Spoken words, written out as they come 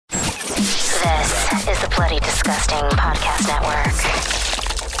is the Bloody Disgusting Podcast Network.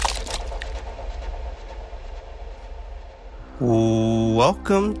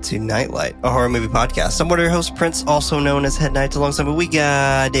 Welcome to Nightlight, a horror movie podcast. I'm one of your hosts, Prince, also known as Head Knight. Alongside me, we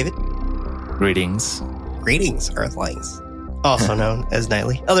got David. Greetings. Greetings, Earthlings. Also known as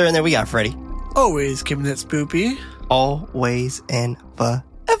Nightly. Other than there, we got Freddy. Always keeping it spoopy. Always and forever.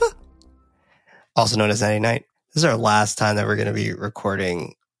 Also known as Nighty Night. This is our last time that we're going to be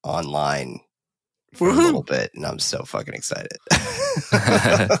recording online for a little bit, and I'm so fucking excited.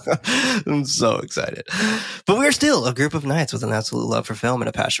 I'm so excited. But we're still a group of knights with an absolute love for film and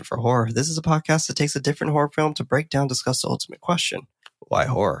a passion for horror. This is a podcast that takes a different horror film to break down, discuss the ultimate question. Why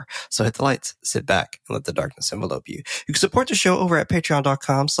horror? So hit the lights, sit back, and let the darkness envelope you. You can support the show over at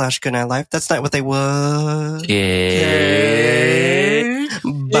patreon.com/goodnightlife. That's not what they would. Yeah.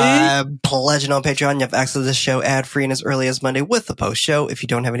 By pledging on Patreon, you have access to this show ad-free and as early as Monday with the post-show. If you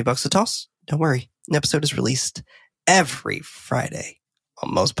don't have any bucks to toss, don't worry. An episode is released every Friday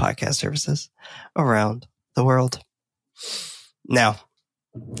on most podcast services around the world. Now,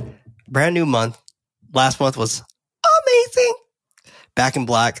 brand new month. Last month was amazing. Back in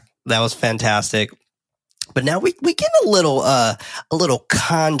Black, that was fantastic. But now we get a little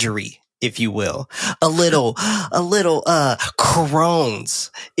conjury, if you will. A little crones,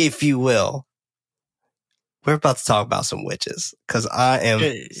 if you will. We're about to talk about some witches because I am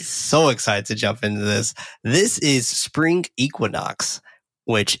so excited to jump into this. This is spring equinox,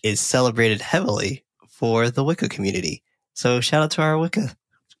 which is celebrated heavily for the Wicca community. So shout out to our Wicca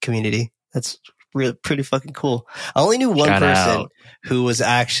community. That's really pretty fucking cool. I only knew one person who was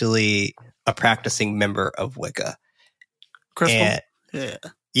actually a practicing member of Wicca. Crystal?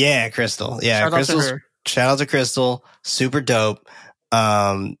 Yeah, Crystal. Yeah, shout out to Crystal. Super dope.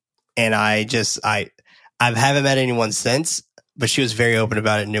 And I haven't met anyone since, but she was very open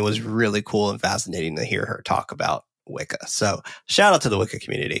about it, and it was really cool and fascinating to hear her talk about Wicca. So shout out to the Wicca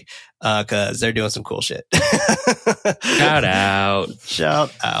community, because they're doing some cool shit. Shout out.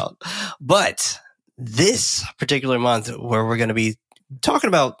 But this particular month, where we're going to be talking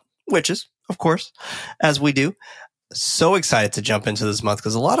about witches, of course, as we do, so excited to jump into this month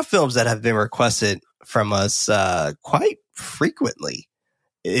because a lot of films that have been requested from us quite frequently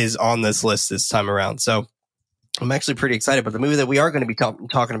is on this list this time around. So I'm actually pretty excited. But the movie that we are going to be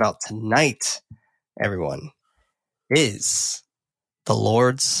talking about tonight, everyone, is The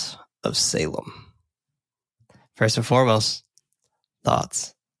Lords of Salem. First and foremost,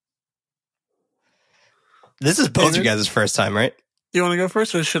 thoughts. This is both you guys' first time, right? You want to go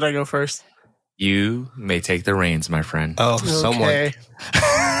first, or should I go first? You may take the reins, my friend. Oh, okay. Someone. Okay.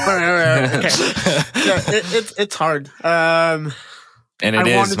 Yeah, it's hard. And it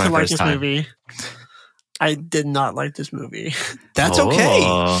is wanted my to like first this time. movie. I did not like this movie. That's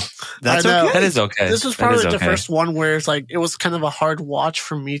okay. That's okay. That is okay. This was probably the first one where it's like it was kind of a hard watch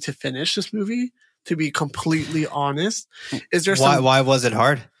for me to finish this movie. To be completely honest, is there why was it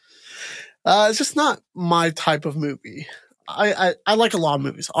hard? It's just not my type of movie. I like a lot of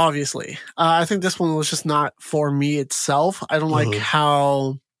movies, obviously. I think this one was just not for me itself. I don't like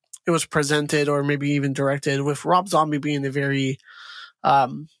how it was presented or maybe even directed, with Rob Zombie being a very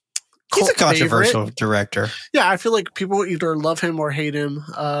he's a controversial director. Yeah, I feel like people either love him or hate him.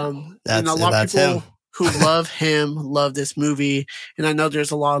 A lot of people who love him love this movie, and I know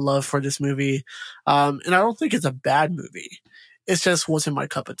there's a lot of love for this movie. And I don't think it's a bad movie. It just wasn't my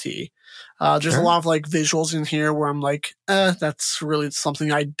cup of tea. There's a lot of like visuals in here where I'm like, that's really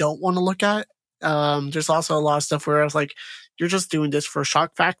something I don't want to look at. There's also a lot of stuff where I was like, you're just doing this for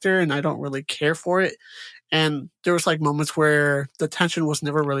shock factor, and I don't really care for it. And there was like moments where the tension was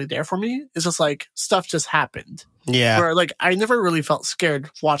never really there for me. It's just like stuff just happened. Yeah. Where like I never really felt scared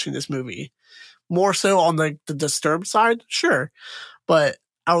watching this movie. More so on like the disturbed side, sure. But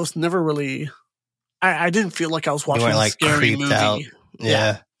I was never really I didn't feel like I was watching a scary movie. Out.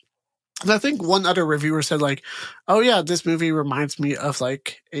 Yeah. And I think one other reviewer said like, oh yeah, this movie reminds me of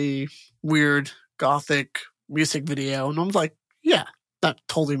like a weird gothic music video. And I'm like, yeah, that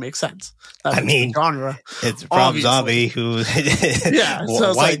totally makes sense. I mean, genre. It's Rob Zombie who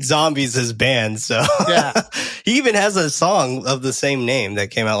so White Zombies his band. So yeah. He even has a song of the same name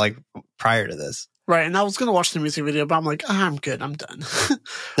that came out like prior to this. Right. And I was going to watch the music video, but I'm like, I'm good. I'm done.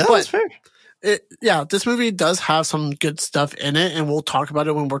 That's fair. This movie does have some good stuff in it, and we'll talk about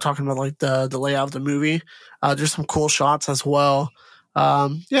it when we're talking about like the layout of the movie. There's some cool shots as well.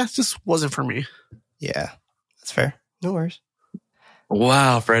 It just wasn't for me. Yeah, that's fair. No worries.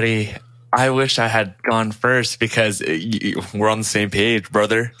 Wow, Freddie. I wish I had gone first because we're on the same page,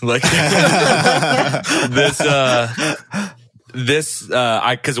 brother. Like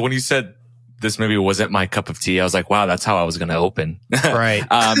because when you said this movie wasn't my cup of tea. I was like, wow, that's how I was going to open. Right.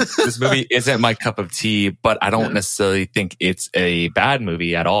 This movie isn't my cup of tea, but I don't necessarily think it's a bad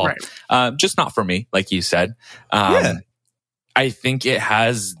movie at all. Right. Just not for me, like you said. I think it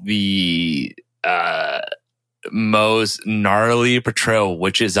has the most gnarly portrayal of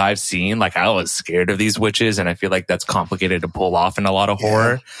witches I've seen. Like, I was scared of these witches, and I feel like that's complicated to pull off in a lot of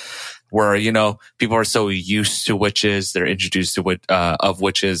horror. Where, you know, people are so used to witches, they're introduced to of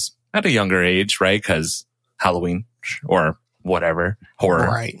witches at a younger age, right? Because Halloween or whatever,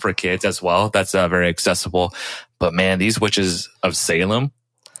 horror for kids as well. That's very accessible. But man, these witches of Salem,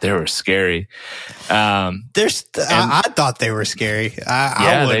 they were scary. I thought they were scary.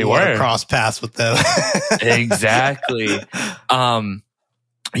 I wouldn't want to cross paths with them. Exactly.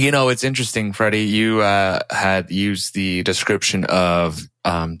 You know, it's interesting, Freddie. You had used the description of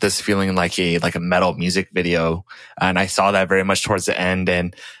this feeling like a metal music video, and I saw that very much towards the end.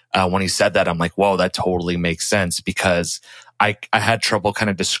 And when you said that, I'm like, whoa, that totally makes sense, because I had trouble kind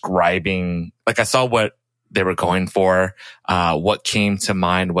of describing. Like, I saw what they were going for. What came to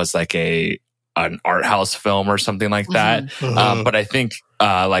mind was like an art house film or something like that. Mm-hmm. But I think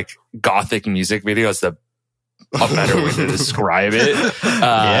like gothic music video is a better way to describe it.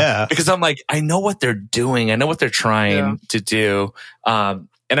 Because I'm like, I know what they're doing. I know what they're trying to do. And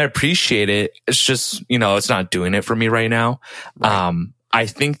I appreciate it. It's just, you know, it's not doing it for me right now. Right. I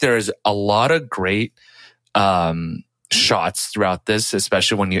think there's a lot of great shots throughout this,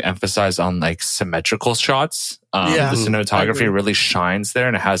 especially when you emphasize on like symmetrical shots. The cinematography really shines there,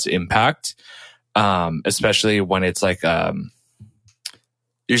 and it has impact. Especially when it's like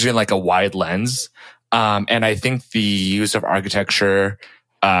usually like a wide lens. And I think the use of architecture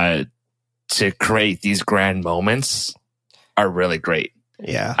to create these grand moments are really great.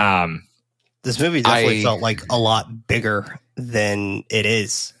 Yeah. This movie definitely felt like a lot bigger than it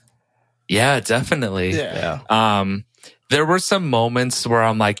is. Yeah, definitely. Yeah. There were some moments where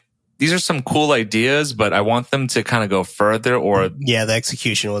I'm like, these are some cool ideas, but I want them to kind of go further, or the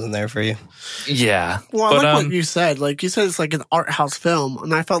execution wasn't there for you. Yeah. Well, I like what you said. Like, you said it's like an art house film,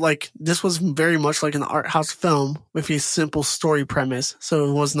 and I felt like this was very much like an art house film with a simple story premise, so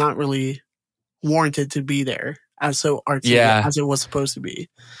it was not really warranted to be there as so artsy as it was supposed to be.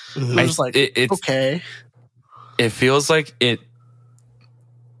 Mm-hmm. I was like, okay. It feels like it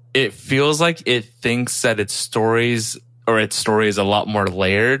thinks that its story is a lot more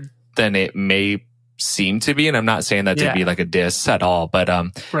layered than it may seem to be. And I'm not saying that to be like a diss at all, but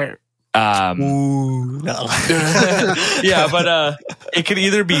right. Ooh, no. Yeah, but it could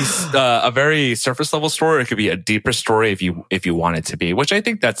either be a very surface level story, or it could be a deeper story if you want it to be, which I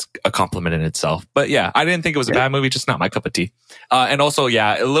think that's a compliment in itself. But yeah, I didn't think it was a bad movie, just not my cup of tea. And also,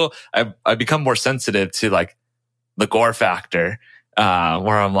 I've become more sensitive to like the gore factor, where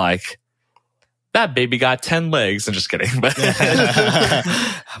I'm like, that baby got 10 legs. I'm just kidding. But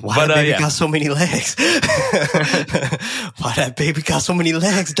why that baby got so many legs? Why that baby got so many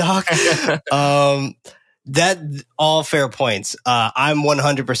legs, Doc? That all fair points. I'm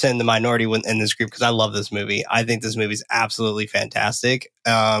 100% in the minority in this group because I love this movie. I think this movie is absolutely fantastic.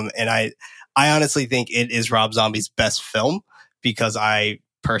 And I honestly think it is Rob Zombie's best film, because I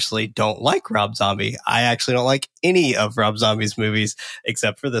personally don't like Rob Zombie. I actually don't like any of Rob Zombie's movies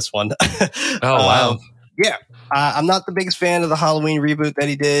except for this one. Oh, wow. I'm not the biggest fan of the Halloween reboot that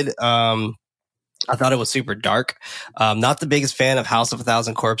he did. I thought it was super dark. Not the biggest fan of House of a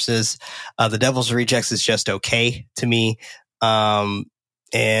Thousand Corpses. The Devil's Rejects is just okay to me.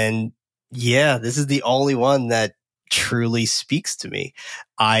 And yeah, this is the only one that truly speaks to me.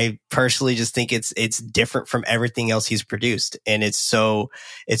 I personally just think it's different from everything else he's produced, and it's so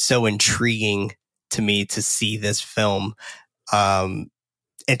intriguing to me to see this film, and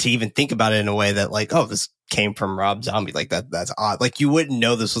to even think about it in a way that like, oh, this came from Rob Zombie. Like that's odd. Like, you wouldn't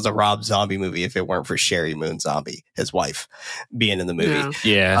know this was a Rob Zombie movie if it weren't for Sherry Moon Zombie, his wife, being in the movie.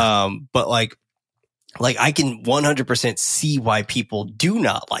 Yeah. But like I can 100% see why people do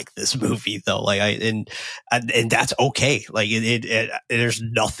not like this movie, though. Like, and that's okay. Like, there's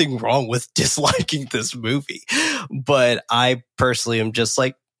nothing wrong with disliking this movie. But I personally am just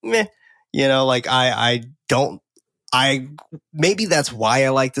like, meh. You know, like maybe that's why I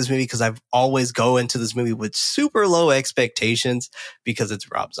like this movie, because I've always go into this movie with super low expectations because it's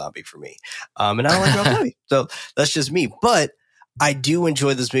Rob Zombie for me. And I don't like Rob Zombie. So that's just me. But I do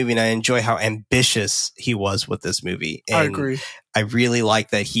enjoy this movie, and I enjoy how ambitious he was with this movie. And I agree. I really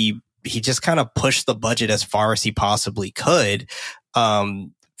like that he just kind of pushed the budget as far as he possibly could,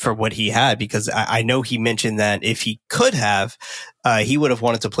 for what he had, because I know he mentioned that if he could have, he would have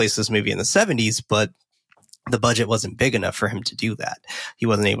wanted to place this movie in the 70s, but the budget wasn't big enough for him to do that. He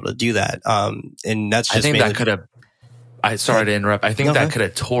wasn't able to do that. And that's just I think that could have. Sorry to interrupt. I think that could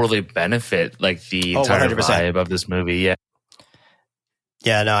have totally benefit like the entire 100%. vibe of this movie. Yeah.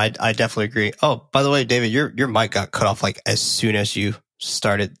 Yeah, no, I definitely agree. Oh, by the way, David, your mic got cut off like as soon as you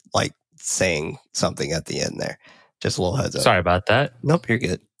started like saying something at the end there. Just a little heads up. Sorry about that. Nope, you're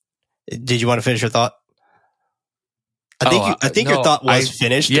good. Did you want to finish your thought? I think your thought was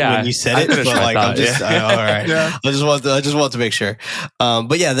finished when you said it, but like I'm just all right. Yeah. I just want to make sure.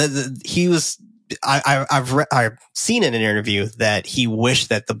 But yeah, he was. I've seen in an interview that he wished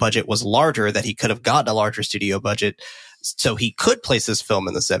that the budget was larger, that he could have gotten a larger studio budget, so he could place this film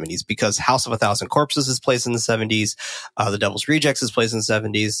in the 70s, because House of a Thousand Corpses is placed in the 70s, The Devil's Rejects is placed in the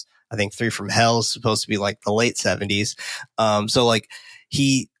 70s. I think Three from Hell is supposed to be like the late 70s. So like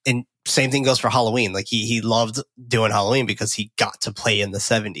and same thing goes for Halloween. Like he loved doing Halloween because he got to play in the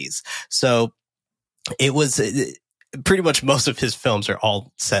 70s. So it was pretty much most of his films are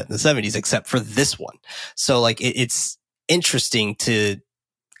all set in the 70s except for this one. So like it's interesting to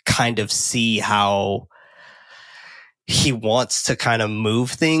kind of see how he wants to kind of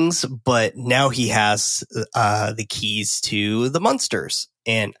move things, but now he has the keys to the Munsters,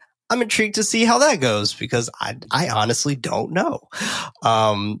 and I'm intrigued to see how that goes, because I honestly don't know.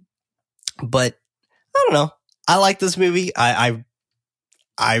 But I don't know. I like this movie. I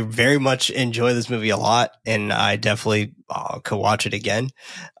very much enjoy this movie a lot, and I definitely could watch it again.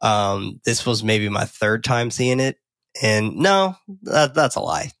 This was maybe my third time seeing it. And no, that's a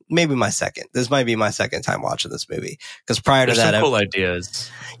lie. Maybe my second. This might be my second time watching this movie, because prior to that, some cool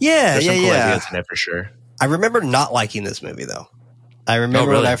ideas. Yeah, There's some yeah, cool yeah. ideas in it for sure. I remember not liking this movie though. I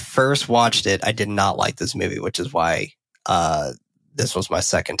remember when I first watched it, I did not like this movie, which is why this was my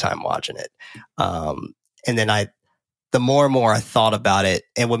second time watching it. And then the more and more I thought about it,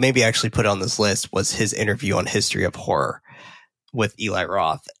 and what maybe actually put it on this list was his interview on History of Horror with Eli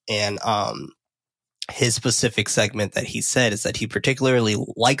Roth. And his specific segment that he said is that he particularly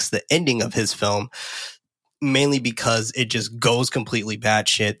likes the ending of his film, mainly because it just goes completely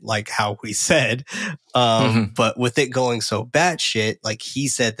batshit, like how we said. But with it going so batshit, like he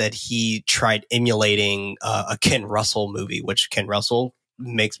said that he tried emulating a Ken Russell movie, which Ken Russell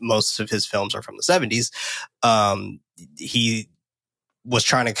makes most of his films are from the 70s. He was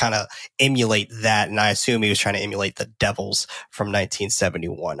trying to kind of emulate that, and I assume he was trying to emulate The Devils from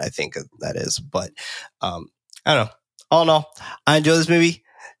 1971, I think that is. But I don't know. All in all, I enjoy this movie.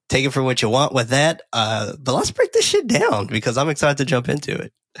 Take it for what you want with that. But let's break this shit down, because I'm excited to jump into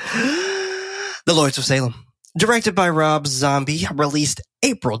it. The Lords of Salem, directed by Rob Zombie, released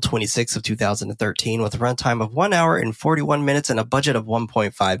April 26th of 2013 with a runtime of 1 hour and 41 minutes and a budget of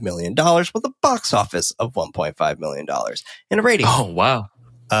 $1.5 million with a box office of $1.5 million and a rating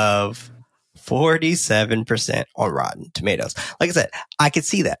of 47% on Rotten Tomatoes. Like I said, I could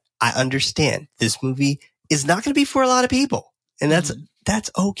see that. I understand this movie is not going to be for a lot of people, and that's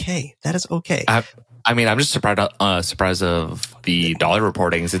okay. That is okay. I mean, I'm just surprised of the dollar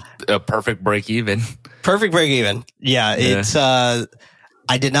reporting. Is it a perfect break even? Perfect break even. Yeah, it's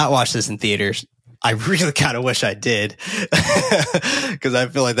I did not watch this in theaters. I really kind of wish I did, because I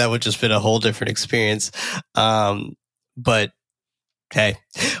feel like that would just been a whole different experience. But hey,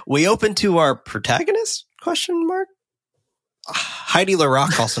 we open to our protagonist ? Heidi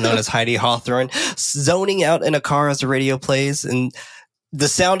LaRock, also known as Heidi Hawthorne, zoning out in a car as the radio plays, and the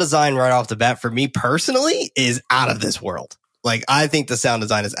sound design right off the bat for me personally is out of this world. Like, I think the sound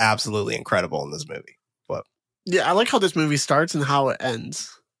design is absolutely incredible in this movie. What? Yeah, I like how this movie starts and how it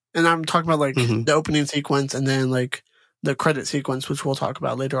ends. And I'm talking about like the opening sequence and then like the credit sequence, which we'll talk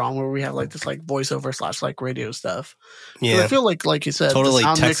about later on, where we have like this like voiceover / like radio stuff. Yeah, so I feel like you said, totally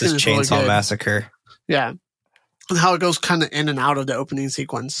Texas Chainsaw really Massacre. Yeah, and how it goes kind of in and out of the opening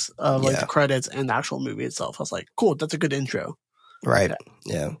sequence of like the credits and the actual movie itself. I was like, cool, that's a good intro. Right.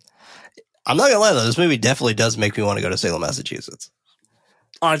 Yeah. I'm not gonna lie though, this movie definitely does make me want to go to Salem, Massachusetts.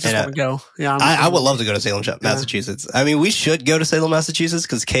 Oh, I just want to go. Yeah, I would love to go to Salem, Massachusetts. I mean, we should go to Salem, Massachusetts,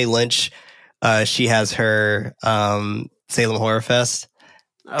 because Kay Lynch, she has her Salem Horror Fest,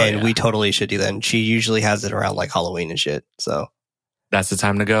 and we totally should do that. And she usually has it around like Halloween and shit. So that's the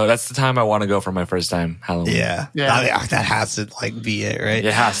time to go. That's the time I want to go for my first time Halloween. Yeah. I mean, that has to like be it, right?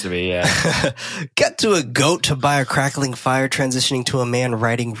 It has to be, yeah. Get to a goat to buy a crackling fire, transitioning to a man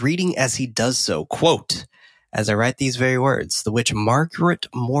reading as he does so. Quote, as I write these very words, the witch Margaret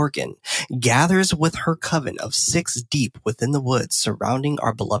Morgan gathers with her coven of 6 deep within the woods surrounding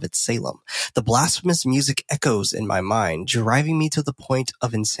our beloved Salem. The blasphemous music echoes in my mind, driving me to the point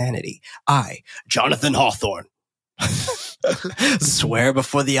of insanity. I, Jonathan Hawthorne, Swear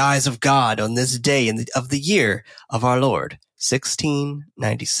before the eyes of God on this day of the year of our Lord,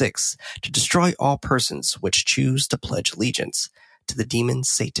 1696, to destroy all persons which choose to pledge allegiance to the demon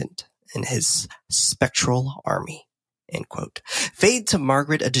Satan and his spectral army. End quote. Fade to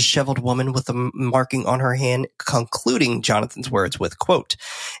Margaret, a disheveled woman with a marking on her hand, concluding Jonathan's words with, quote,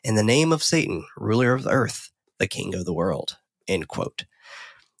 in the name of Satan, ruler of the earth, the king of the world. End quote.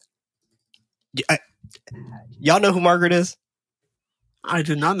 Y'all know who Margaret is? I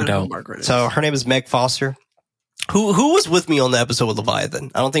do not know who Margaret is. So her name is Meg Foster. Who was with me on the episode with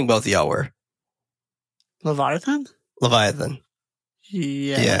Leviathan? I don't think both of y'all were. Leviathan?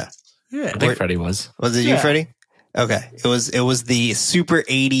 Yeah. I think Freddie was. Was it you, Freddie? Okay. It was the super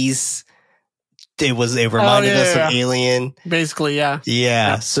 80s. It reminded us of Alien. Basically, yeah.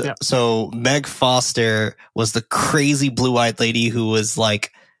 Yeah. So Meg Foster was the crazy blue-eyed lady who was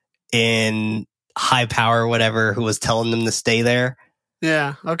like in High Power or whatever, who was telling them to stay there.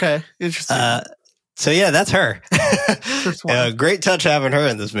 Yeah. Okay. Interesting. So yeah, that's her. Great touch having her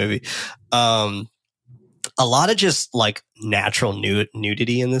in this movie. A lot of just like natural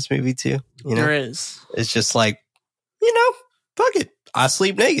nudity in this movie too. You know, there is. It's just like, fuck it. I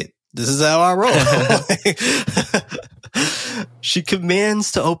sleep naked. This is how I roll. She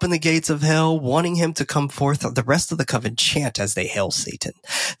commands to open the gates of hell, wanting him to come forth. The rest of the coven chant as they hail Satan.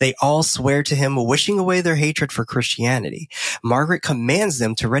 They all swear to him, wishing away their hatred for Christianity. Margaret commands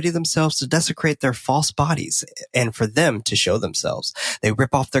them to ready themselves to desecrate their false bodies and for them to show themselves. They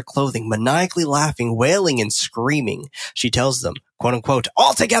rip off their clothing, maniacally laughing, wailing, and screaming. She tells them, quote unquote,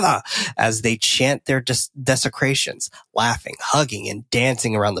 all together as they chant their desecrations, laughing, hugging, and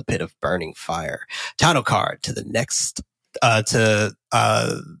dancing around the pit of burning fire. Title card to the next to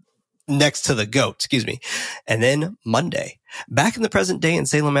the goat, excuse me. And then Monday. Back in the present day in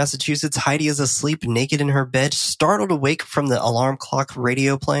Salem, Massachusetts, Heidi is asleep naked in her bed, startled awake from the alarm clock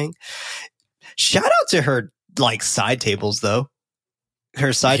radio playing. Shout out to her like side tables though.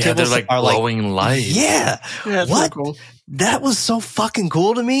 Her side tables they're like are glowing lights. Yeah. What? Cool. That was so fucking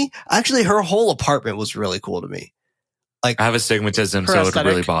cool to me. Actually, her whole apartment was really cool to me. Like, I have astigmatism, so it would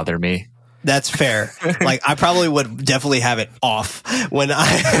really bother me. That's fair. Like, I probably would definitely have it off when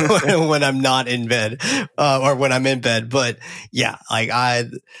I'm not in bed, or when I'm in bed. But yeah, like I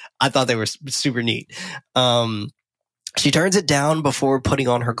thought they were super neat. She turns it down before putting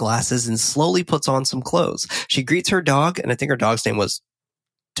on her glasses and slowly puts on some clothes. She greets her dog, and I think her dog's name was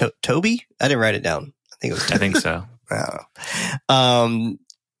Toby. I didn't write it down. I think it was Toby. I think so.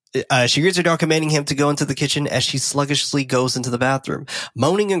 She greets her dog, commanding him to go into the kitchen as she sluggishly goes into the bathroom.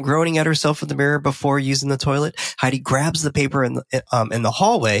 Moaning and groaning at herself in the mirror before using the toilet, Heidi grabs the paper in the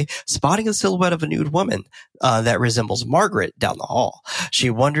hallway, spotting a silhouette of a nude woman that resembles Margaret down the hall. She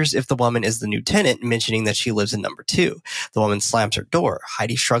wonders if the woman is the new tenant, mentioning that she lives in number 2. The woman slams her door.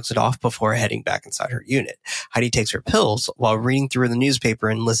 Heidi shrugs it off before heading back inside her unit. Heidi takes her pills while reading through the newspaper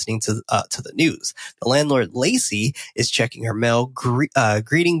and listening to the news. The landlord, Lacey, is checking her mail,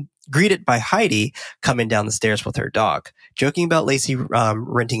 greeted by Heidi coming down the stairs with her dog, joking about Lacey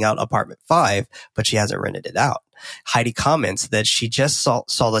renting out apartment 5, but she hasn't rented it out. Heidi comments that she just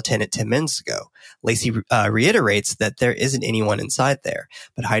saw the tenant 10 minutes ago. Lacey reiterates that there isn't anyone inside there,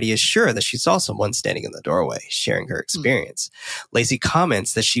 but Heidi is sure that she saw someone standing in the doorway, sharing her experience. Lacey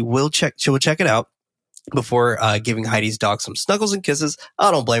comments that she will check it out before giving Heidi's dog some snuggles and kisses. I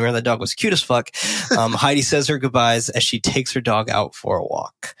don't blame her. The dog was cute as fuck. Heidi says her goodbyes as she takes her dog out for a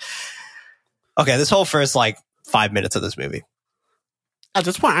walk. Okay, this whole first 5 minutes of this movie. At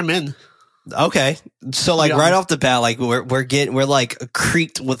this point, I'm in. Okay, so right off the bat, we're like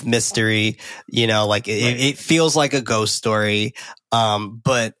creaked with mystery. It feels like a ghost story.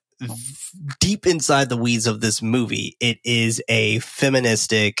 But deep inside the weeds of this movie, it is a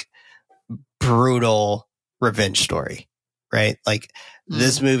feministic, brutal revenge story, right?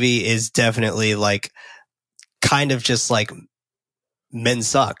 This movie is definitely kind of just men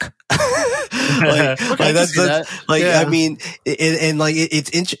suck. I mean,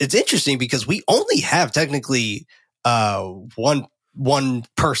 it's interesting because we only have technically one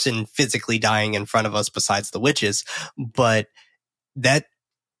person physically dying in front of us besides the witches, but that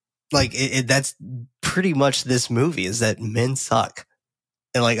that's pretty much this movie, is that men suck.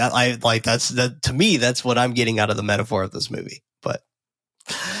 And to me, that's what I'm getting out of the metaphor of this movie. But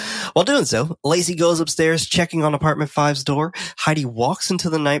while doing so, Lacey goes upstairs, checking on apartment 5's door. Heidi walks into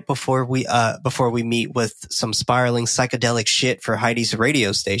the night before we meet with some spiraling psychedelic shit for Heidi's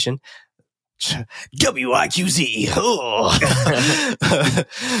radio station. WIQZ.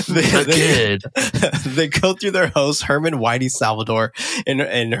 They go through their hosts, Herman, Whitey, Salvador,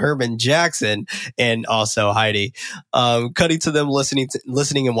 and Herman Jackson, and also Heidi, cutting to them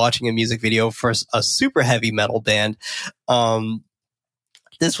listening and watching a music video for a super heavy metal band.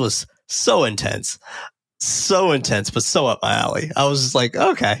 This was so intense, but so up my alley. I was just like,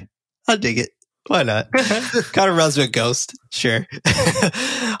 okay, I dig it. Why not? Kind of runs with Ghost. Sure.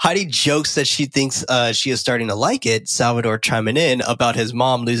 Heidi jokes that she thinks she is starting to like it. Salvador chiming in about his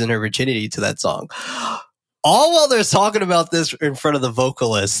mom losing her virginity to that song. All while they're talking about this in front of the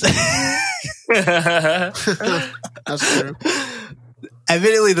vocalist. That's true.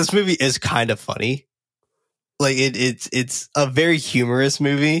 Admittedly, this movie is kind of funny. Like it's a very humorous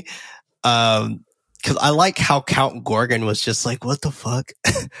movie. Because I like how Count Gorgon was just like, what the fuck?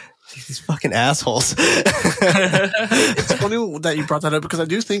 These fucking assholes. It's funny that you brought that up because I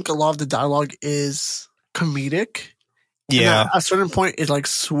do think a lot of the dialogue is comedic. Yeah. At a certain point, it like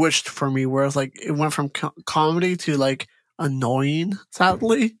switched for me where it's like it went from comedy to like annoying,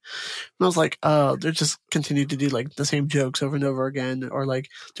 sadly. And I was like, oh, they just continue to do like the same jokes over and over again. Or like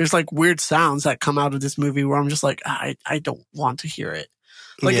there's like weird sounds that come out of this movie where I'm just like, I don't want to hear it.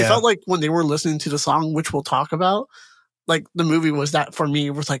 Like it felt like when they were listening to the song, which we'll talk about, like the movie was that for me,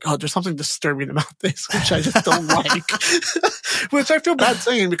 it was like, oh, there's something disturbing about this, which I just don't like. Which I feel bad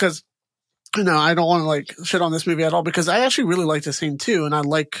saying because, you know, I don't want to like shit on this movie at all because I actually really like the scene too. And I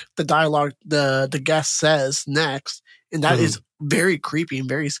like the dialogue the guest says next. And that is very creepy and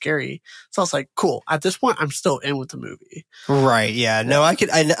very scary. So I was like, cool. At this point, I'm still in with the movie. Right. Yeah. No,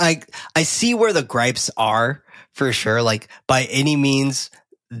 I see where the gripes are for sure. Like by any means,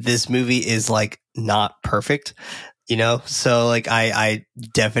 this movie is like not perfect, you know? So like, I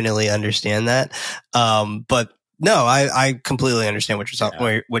definitely understand that. But no, I completely understand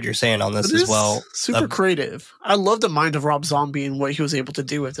what you're saying on this as well. Super creative. I love the mind of Rob Zombie and what he was able to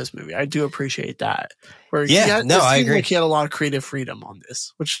do with this movie. I do appreciate that. Where I agree. Like he had a lot of creative freedom on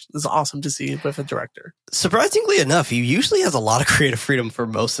this, which is awesome to see with a director. Surprisingly enough, he usually has a lot of creative freedom for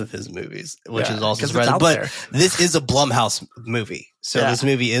most of his movies, which is also surprising. But this is a Blumhouse movie, so this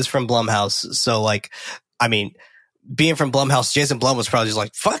movie is from Blumhouse. So like, I mean, being from Blumhouse, Jason Blum was probably just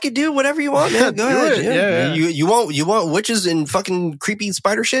like, fuck it, dude, whatever you want, man. Go ahead. Yeah. You want witches and fucking creepy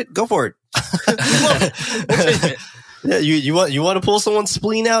spider shit? Go for it. We'll take it. Yeah, you want to pull someone's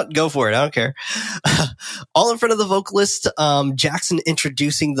spleen out? Go for it. I don't care. All in front of the vocalist, Jackson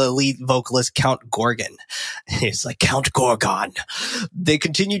introducing the lead vocalist, Count Gorgon. He's like, Count Gorgon. They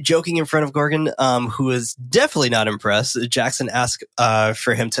continue joking in front of Gorgon, who is definitely not impressed. Jackson asks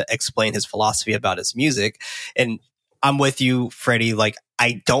for him to explain his philosophy about his music. And I'm with you, Freddie. Like,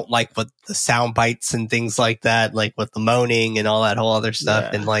 I don't like what the sound bites and things like that, like with the moaning and all that whole other stuff.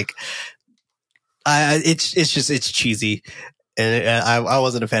 Yeah. And like, it's cheesy, and I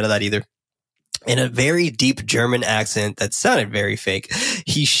wasn't a fan of that either. In a very deep German accent that sounded very fake,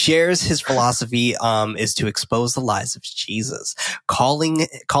 he shares his philosophy is to expose the lies of Jesus, calling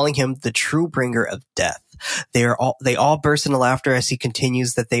him the true bringer of death. They all burst into laughter as he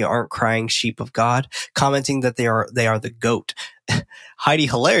continues that they aren't crying sheep of God, commenting that they are the goat. Heidi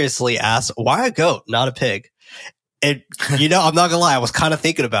hilariously asks, "Why a goat, not a pig?" And, you know, I'm not gonna lie, I was kind of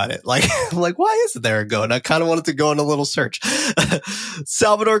thinking about it. Like, I'm like, why isn't there a goat? And I kind of wanted to go on a little search.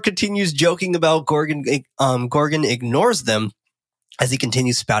 Salvador continues joking about Gorgon. Gorgon ignores them as he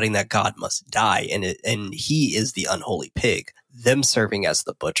continues spouting that God must die, and he is the unholy pig, them serving as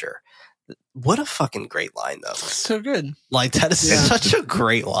the butcher. What a fucking great line, though. So good. Like, that is such a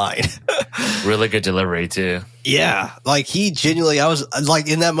great line. Really good delivery, too. Yeah. Like, he genuinely, I was like,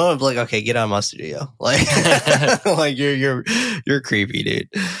 in that moment, like, okay, get out of my studio. Like, like you're creepy, dude.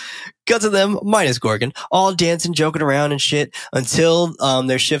 Cut to them, minus Gorgon, all dancing, joking around and shit until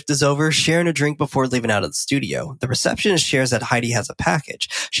their shift is over, sharing a drink before leaving out of the studio. The receptionist shares that Heidi has a package.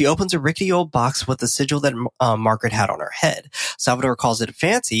 She opens a rickety old box with the sigil that Margaret had on her head. Salvador calls it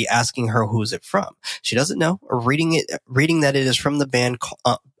fancy, asking her who's it from. She doesn't know, reading that it is from the band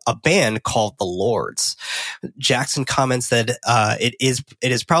a band called the Lords. Jackson comments that it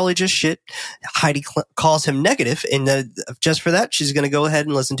is probably just shit. Heidi calls him negative, and just for that, she's going to go ahead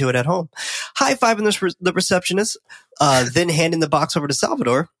and listen to it at home. High-fiving the receptionist, then handing the box over to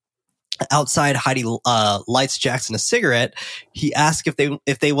Salvador. Outside, Heidi lights Jackson a cigarette. He asks if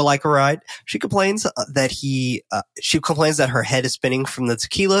they will like a ride. She complains that her head is spinning from the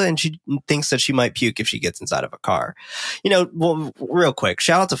tequila, and she thinks that she might puke if she gets inside of a car. You know, well, real quick,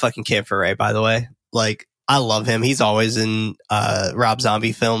 shout out to fucking Kid Foray, by the way. Like, I love him. He's always in Rob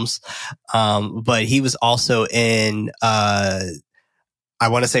Zombie films, but he was also in I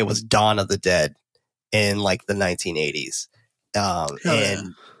want to say it was Dawn of the Dead in like the 1980s.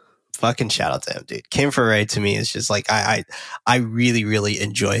 And fucking shout out to him, dude. Kim Foray to me is just like, I really, really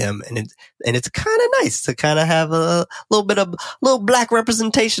enjoy him. And it's kind of nice to kind of have a little black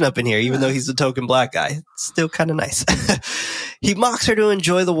representation up in here, even though he's a token black guy. It's still kind of nice. He mocks her to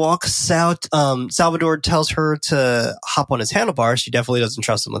enjoy the walk. Salvador tells her to hop on his handlebars. She definitely doesn't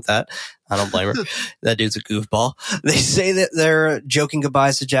trust him with that. I don't blame her. That dude's a goofball. They say that they're joking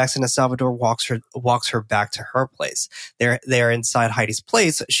goodbyes to Jackson as Salvador walks her back to her place. They're inside Heidi's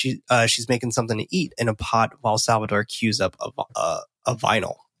place. She's making something to eat in a pot while Salvador cues up a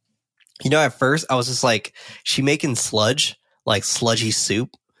vinyl. You know, at first I was just like, she making sludge, like sludgy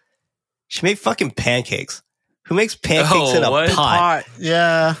soup. She made fucking pancakes. Who makes pancakes in a pot?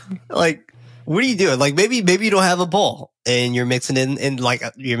 Yeah. Like, what are you doing? Like, maybe you don't have a bowl and you're mixing in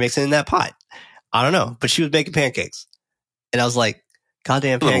that pot. I don't know, but she was making pancakes, and I was like,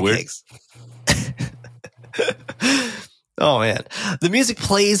 goddamn pancakes. Oh man. The music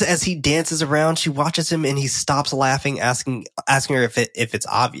plays as he dances around. She watches him and he stops laughing, asking her if it's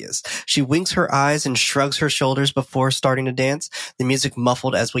obvious. She winks her eyes and shrugs her shoulders before starting to dance. The music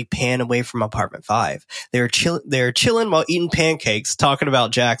muffled as we pan away from apartment 5. They're chilling while eating pancakes, talking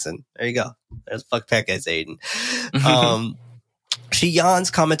about Jackson. There you go. There's fuck pancakes eating. She yawns,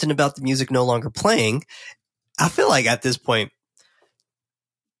 commenting about the music no longer playing. I feel like at this point,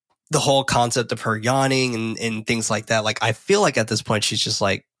 the whole concept of her yawning and things like that, like, I feel like at this point, she's just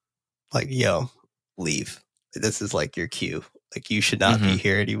like, yo, leave. This is like your cue. Like, you should not be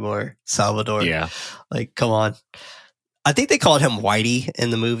here anymore, Salvador. Yeah. Like, come on. I think they called him Whitey in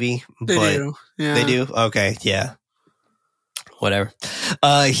the movie. They do. Yeah. They do? Okay. Yeah. Whatever.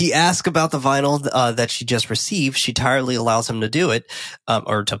 He asks about the vinyl that she just received. She tiredly allows him to do it,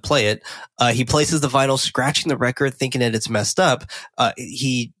 or to play it. He places the vinyl, scratching the record, thinking that it's messed up.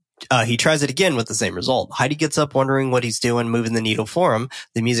 He tries it again with the same result. Heidi gets up, wondering what he's doing, moving the needle for him.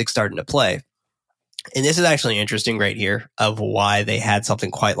 The music's starting to play. And this is actually interesting right here of why they had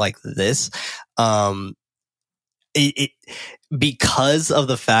something quite like this. Because of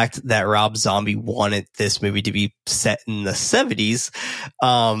the fact that Rob Zombie wanted this movie to be set in the 70s,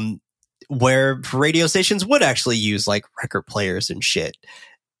 where radio stations would actually use like record players and shit.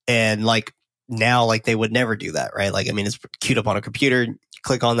 And like now, like they would never do that, right? Like, I mean, it's queued up on a computer, you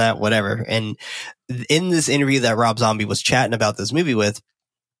click on that, whatever. And in this interview that Rob Zombie was chatting about this movie with,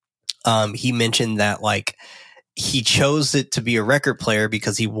 he mentioned that like he chose it to be a record player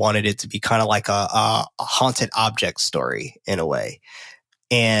because he wanted it to be kind of like a haunted object story in a way.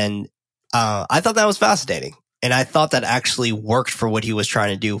 And I thought that was fascinating. And I thought that actually worked for what he was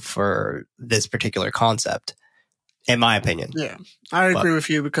trying to do for this particular concept, in my opinion. Yeah, I agree with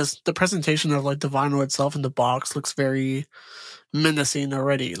you, because the presentation of like the vinyl itself in the box looks very menacing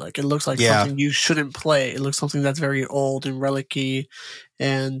already. Like, it looks like something you shouldn't play. It looks something that's very old and relic-y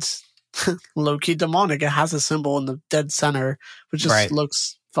and low-key demonic. It has a symbol in the dead center, which just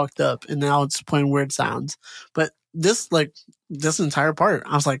looks fucked up, and now it's playing weird sounds. But this entire part,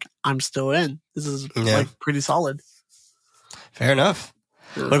 I was like, I'm still in. This is like pretty solid. Fair enough.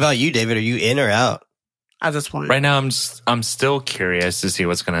 What about you, David? Are you in or out at this point? Right now, I'm still curious to see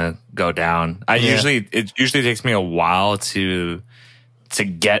what's gonna go down. It usually takes me a while to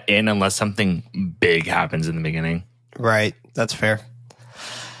get in unless something big happens in the beginning. Right, that's fair.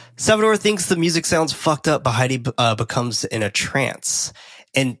 Salvador thinks the music sounds fucked up, but Heidi becomes in a trance.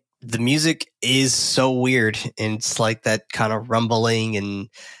 And the music is so weird. And it's like that kind of rumbling, and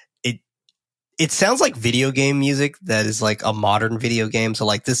it sounds like video game music that is like a modern video game. So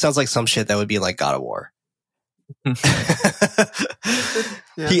like, this sounds like some shit that would be like God of War.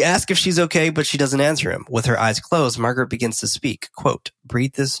 He asks if she's okay, but she doesn't answer him. With her eyes closed, Margaret begins to speak. Quote,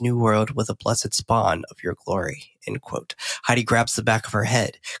 "Breathe this new world with a blessed spawn of your glory." End quote. Heidi grabs the back of her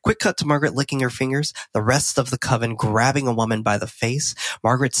head. Quick cut to Margaret licking her fingers. The rest of the coven grabbing a woman by the face.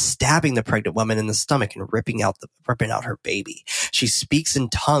 Margaret stabbing the pregnant woman in the stomach and ripping out her baby. She speaks in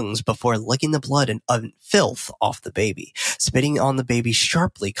tongues before licking the blood and filth off the baby, spitting on the baby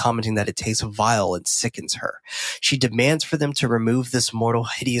sharply, commenting that it tastes vile and sickens her. She demands for them to remove this mortal,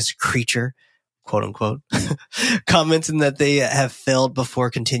 hideous creature, quote unquote, commenting that they have failed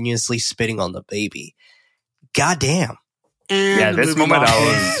before continuously spitting on the baby. Goddamn. Yeah, this moment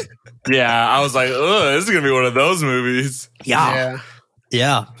I was like, oh, this is going to be one of those movies. Yeah.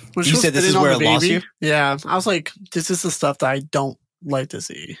 When you said this is where it lost you? Yeah. I was like, this is the stuff that I don't like to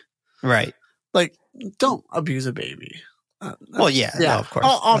see. Right. Like, don't abuse a baby. Well, yeah. No, of course.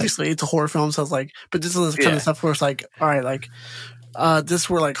 Obviously, it's a horror film, so it's like, but this is the kind of stuff where it's like, all right, like, this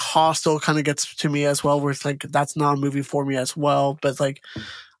where like Hostel kind of gets to me as well, where it's like that's not a movie for me as well, but like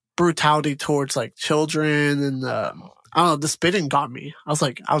brutality towards like children and I don't know, the spitting got me. I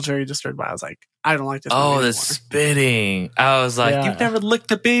was very disturbed by it. I was like, I don't like this movie anymore. The spitting. I was like, you've never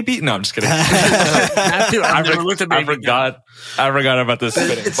licked a baby? No, I'm just kidding. I've never looked at baby. I forgot about the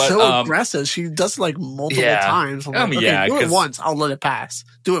spitting. It's so aggressive. She does it like multiple times. I'm like, okay, do it once. I'll let it pass.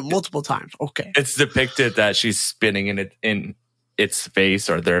 Do it multiple times. Okay. It's depicted that she's spitting in its face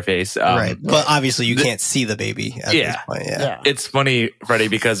or their face. Right. But obviously you can't see the baby at this point. Yeah. It's funny, Freddie,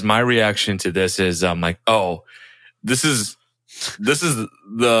 because my reaction to this is I'm like, oh, this is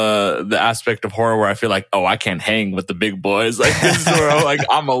the aspect of horror where I feel like, oh, I can't hang with the big boys. Like this is where like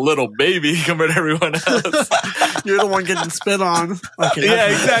I'm a little baby compared to everyone else. You're the one getting spit on. Okay,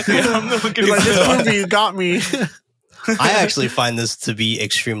 yeah, exactly. I'm the one getting like, this movie got me. I actually find this to be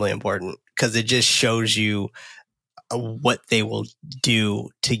extremely important because it just shows you what they will do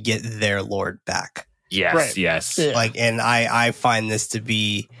to get their lord back. Yes, right. Yes. Yeah. Like, and I find this to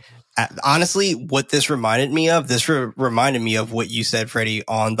be honestly what this reminded me of. This reminded me of what you said, Freddie,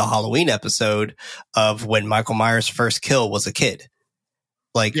 on the Halloween episode of when Michael Myers' first kill was a kid.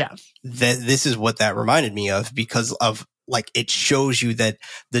 Like, this is what that reminded me of because of like it shows you that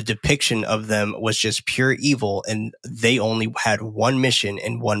the depiction of them was just pure evil, and they only had one mission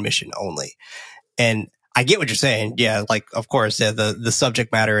and one mission only. And I get what you're saying. Yeah, like of course, the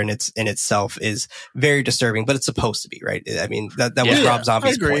subject matter in itself is very disturbing, but it's supposed to be, right? I mean, that was Rob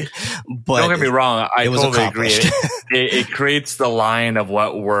Zombie's point. But don't get me wrong, I totally agree. It creates the line of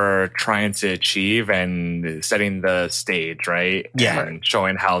what we're trying to achieve and setting the stage, right? Yeah, and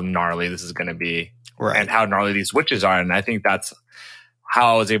showing how gnarly this is going to be, right? And how gnarly these witches are. And I think that's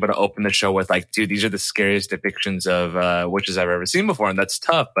how I was able to open the show with like, dude, these are the scariest depictions of witches I've ever seen before, and that's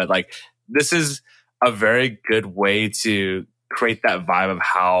tough. But like, this is a very good way to create that vibe of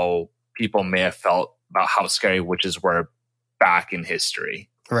how people may have felt about how scary witches were back in history.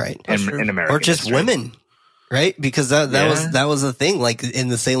 Right. In America. Or just history. Women. Right. Because that was the thing. Like in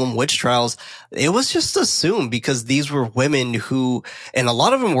the Salem witch trials, it was just assumed because these were women who, and a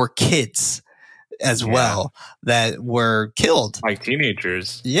lot of them were kids as well that were killed. Like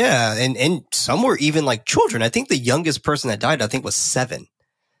teenagers. Yeah. And some were even like children. I think the youngest person that died, was 7.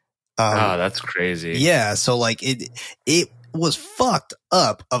 Oh, that's crazy. Yeah, so like it was fucked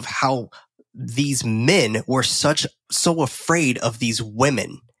up of how these men were so afraid of these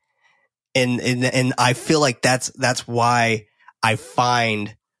women. And I feel like that's why I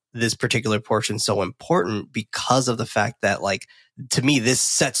find this particular portion so important because of the fact that like to me this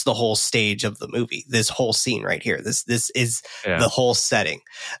sets the whole stage of the movie. This whole scene right here. This is the whole setting.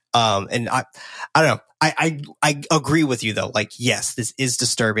 And I don't know. I agree with you though. Like, yes, this is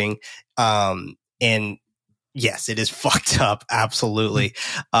disturbing. And yes, it is fucked up. Absolutely.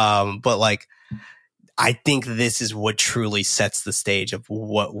 But like, I think this is what truly sets the stage of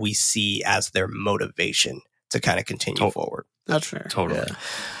what we see as their motivation to kind of continue forward. That's fair. Totally.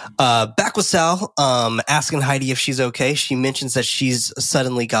 Yeah. Back with Sal, asking Heidi if she's okay. She mentions that she's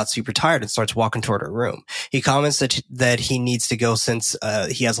suddenly got super tired and starts walking toward her room. He comments that he needs to go since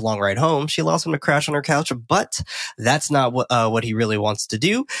he has a long ride home. She allows him to crash on her couch, but that's not what he really wants to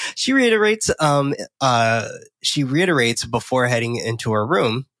do. She reiterates before heading into her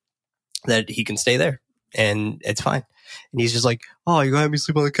room that he can stay there and it's fine. And he's just like, "Oh, you're gonna have me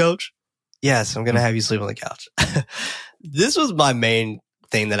sleep on the couch?" "Yes, I'm gonna have you sleep on the couch." This was my main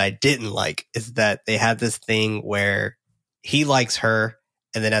thing that I didn't like is that they had this thing where he likes her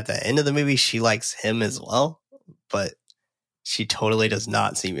and then at the end of the movie, she likes him as well. But she totally does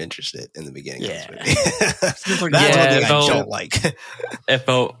not seem interested in the beginning of this movie. That's one thing I don't like. It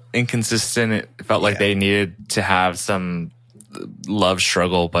felt inconsistent. It felt like they needed to have some love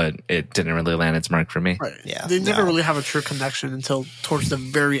struggle, but it didn't really land its mark for me. Right. Yeah. They never really have a true connection until towards the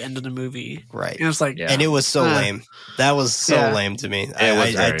very end of the movie. Right. And it's like, and it was so lame. That was so lame to me.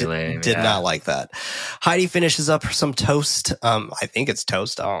 I did not like that. Heidi finishes up some toast. I think it's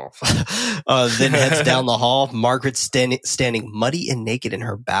toast. Then heads down the hall. Margaret's standing muddy and naked in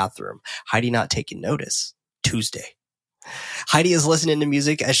her bathroom. Heidi not taking notice. Tuesday. Heidi is listening to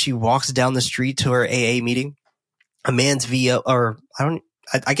music as she walks down the street to her AA meeting. A man's VO, or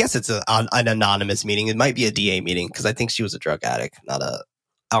I guess it's an anonymous meeting. It might be a DA meeting because I think she was a drug addict, not a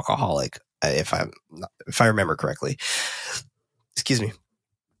alcoholic, if I remember correctly. Excuse me.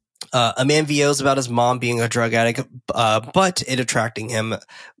 A man VOs about his mom being a drug addict, but it attracting him,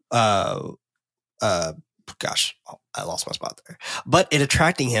 gosh, I lost my spot there. But it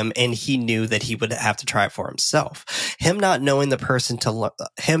attracting him, and he knew that he would have to try it for himself. Him not being the person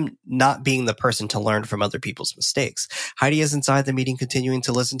to learn from other people's mistakes. Heidi is inside the meeting, continuing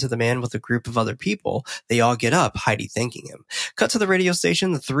to listen to the man with a group of other people. They all get up, Heidi thanking him. Cut to the radio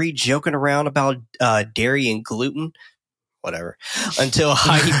station, the three joking around about dairy and gluten. Whatever. Until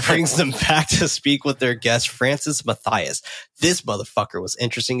Heidi brings them back to speak with their guest, Francis Matthias. This motherfucker was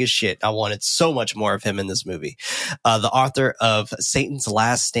interesting as shit. I wanted so much more of him in this movie. The author of Satan's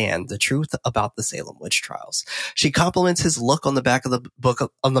Last Stand, The Truth About the Salem Witch Trials. She compliments his look on the back of the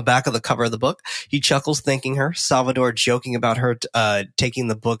book, on the back of the cover of the book. He chuckles, thanking her. Salvador joking about her taking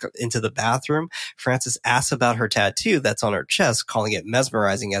the book into the bathroom. Francis asks about her tattoo that's on her chest, calling it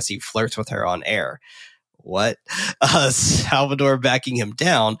mesmerizing as he flirts with her on air. What? Salvador backing him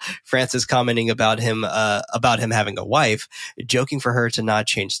down. Francis commenting about him having a wife, joking for her to not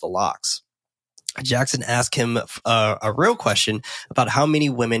change the locks. Jackson asked him a real question about how many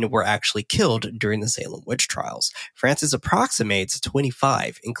women were actually killed during the Salem witch trials. Francis approximates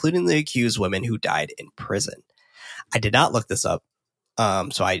 25, including the accused women who died in prison. I did not look this up.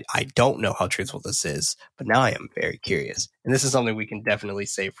 So I don't know how truthful this is, but now I am very curious. And this is something we can definitely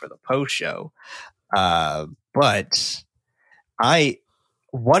save for the post show. But I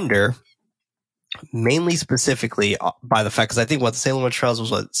wonder, mainly specifically by the fact, because I think what the Salem witch trials was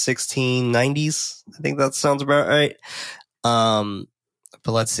 1690s. I think that sounds about right.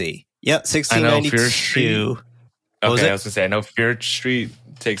 But let's see. Yep, 1692. Okay, I was gonna say I know Fear Street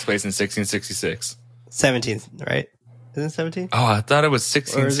takes place in 1666. 17th, right? Isn't it 17? Oh, I thought it was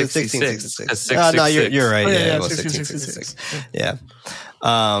 1666. No, you're right. Oh, yeah, it was 1666. Yeah.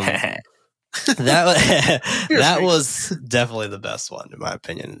 That was definitely the best one in my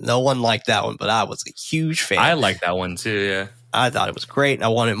opinion. No one liked that one, but I was a huge fan. I like that one too. Yeah, I thought it was great. I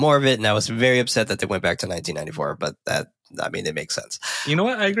wanted more of it, and I was very upset that they went back to 1994. But it makes sense. You know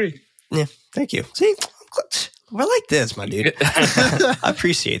what? I agree. Yeah, thank you. See, we're like this, my dude. I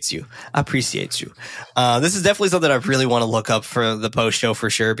appreciate you. This is definitely something I really want to look up for the post show for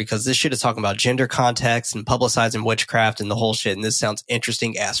sure, because this shit is talking about gender context and publicizing witchcraft and the whole shit. And this sounds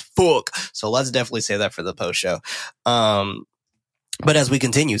interesting as fuck. So let's definitely say that for the post show. But as we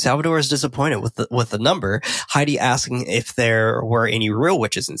continue, Salvador is disappointed with the number. Heidi asking if there were any real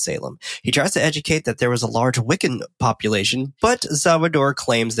witches in Salem. He tries to educate that there was a large Wiccan population, but Salvador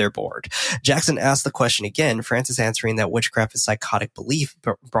claims they're bored. Jackson asks the question again, Francis answering that witchcraft is psychotic belief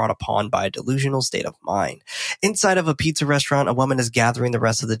brought upon by a delusional state of mind. Inside of a pizza restaurant, a woman is gathering the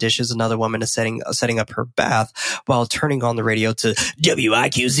rest of the dishes. Another woman is setting up her bath while turning on the radio to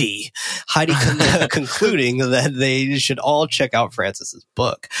WIQZ. Heidi concluding that they should all check out Francis's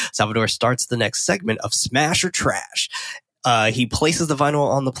book. Salvador starts the next segment of Smash or Trash. He places the vinyl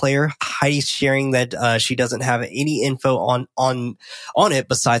on the player. Heidi's sharing that she doesn't have any info on it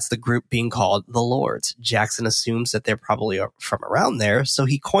besides the group being called the Lords. Jackson assumes that they're probably from around there, so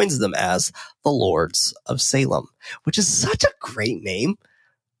he coins them as the Lords of Salem, which is such a great name.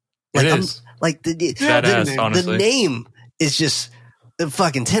 It is. The name is just a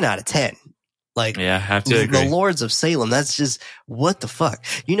fucking 10 out of 10. Like, yeah, I have to agree. The Lords of Salem. That's just what the fuck.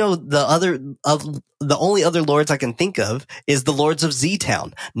 You know, the only other lords I can think of is the Lords of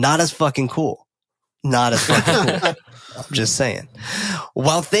Z-Town. Not as fucking cool. I'm just saying.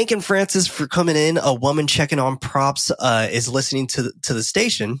 While thanking Francis for coming in, a woman checking on props is listening to the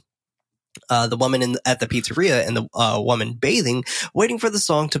station. The woman at the pizzeria and the woman bathing, waiting for the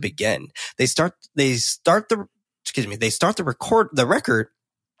song to begin. They start the record.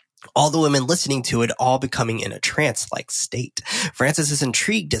 All the women listening to it all becoming in a trance-like state. Francis is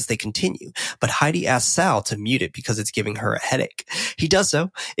intrigued as they continue, but Heidi asks Sal to mute it because it's giving her a headache. He does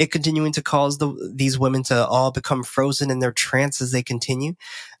so, it continuing to cause these women to all become frozen in their trance as they continue.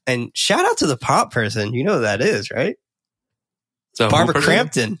 And shout out to the pop person. You know who that is, right? So Barbara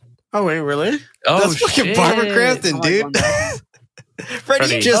Crampton. Oh, wait, really? Oh, that's fucking Barbara Crampton, dude.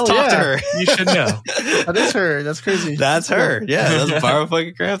 Freddie, you just talked to her. You should know. That is her. That's crazy. That's her. Yeah, that's Barbara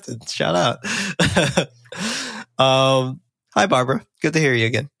fucking Crafton. Shout out. Hi, Barbara. Good to hear you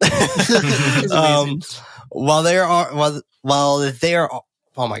again. While they are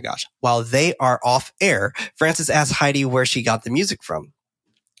off air, Francis asks Heidi where she got the music from.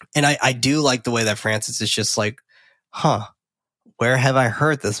 And I do like the way that Francis is just like, where have I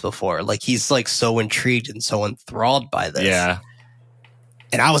heard this before? Like, he's like so intrigued and so enthralled by this. Yeah.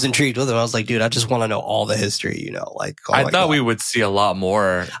 And I was intrigued with him. I was like, dude, I just want to know all the history, you know, like, I thought we would see a lot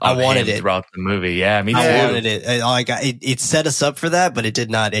more. I wanted it throughout the movie. Yeah, me too. I wanted it. It set us up for that, but it did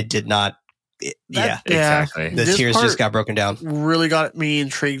not exactly. The tears just got broken down. Really got me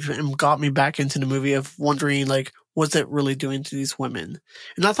intrigued and got me back into the movie of wondering, like, what's it really doing to these women?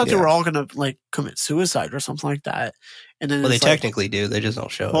 And I thought they were all going to, like, commit suicide or something like that. And then they technically do. They just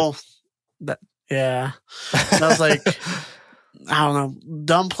don't show it. I was like, I don't know,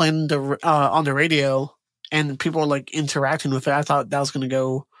 dumb playing on the radio and people were, like, interacting with it. I thought that was going to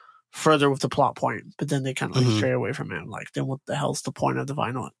go further with the plot point, but then they kind of like stray away from it. Like, then what the hell's the point of the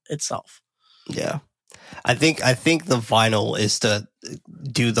vinyl itself? Yeah. I think the vinyl is to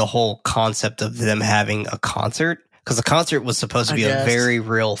do the whole concept of them having a concert, because the concert was supposed to be a very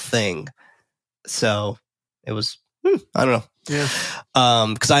real thing. So it was, I don't know. Yeah.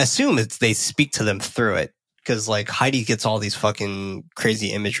 Because I assume they speak to them through it. Because like Heidi gets all these fucking crazy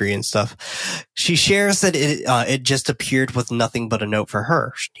imagery and stuff. She shares that it just appeared with nothing but a note for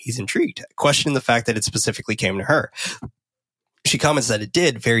her. He's intrigued, questioning the fact that it specifically came to her. She comments that it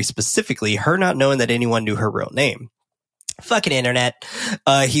did, very specifically, her not knowing that anyone knew her real name. Fucking internet.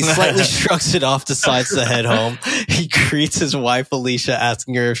 He slightly shrugs it off, decides to head home. He greets his wife, Alicia,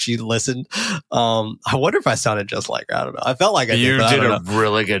 asking her if she listened. I wonder if I sounded just like her. I don't know. I felt like I did. You did a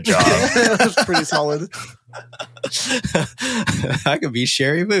really good job. That was pretty solid. I could be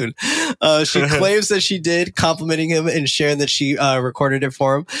Sherry Moon. She claims that she did, complimenting him and sharing that she recorded it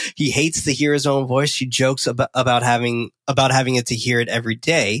for him. He hates to hear his own voice. She jokes about having it to hear it every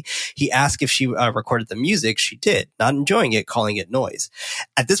day. He asked if she recorded the music. She did, not enjoying it, calling it noise.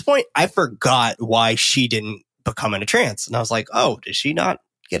 At this point, I forgot why she didn't become in a trance, and I was like, oh, did she not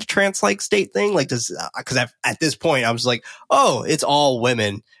get a trance-like state thing? Like, because at this point I was like, oh, it's all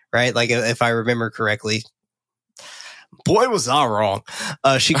women, right? Like, if I remember correctly. Boy, was I wrong.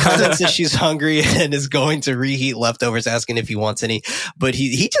 She comments that she's hungry and is going to reheat leftovers, asking if he wants any. But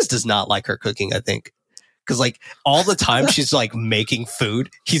he just does not like her cooking, I think. Because, like, all the time she's, like, making food,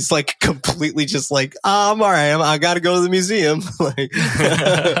 he's, like, completely just like, I'm all right. I got to go to the museum. Like,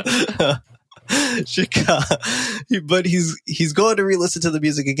 but he's going to re-listen to the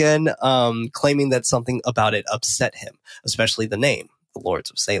music again, claiming that something about it upset him, especially the name, the Lords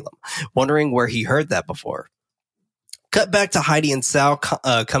of Salem, wondering where he heard that before. Cut back to Heidi and Sal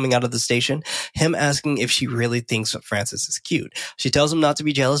coming out of the station, him asking if she really thinks Francis is cute. She tells him not to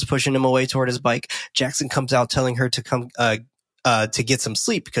be jealous, pushing him away toward his bike. Jackson comes out telling her to come to get some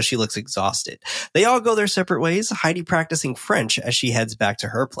sleep because she looks exhausted. They all go their separate ways, Heidi practicing French as she heads back to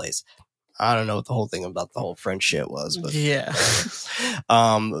her place. I don't know what the whole thing about the whole French shit was, but yeah.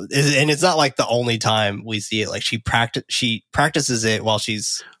 And it's not like the only time we see it. Like, she practices it while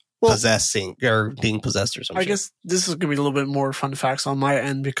she's possessing or being possessed or something. I guess this is going to be a little bit more fun facts on my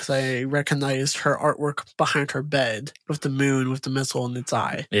end because I recognized her artwork behind her bed with the moon with the missile in its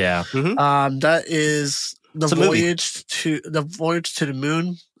eye. Yeah. Mm-hmm. That is the Voyage to the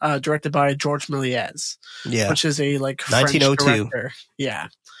Moon, directed by George Méliès. Yeah. Which is a like 1902. French director. Yeah.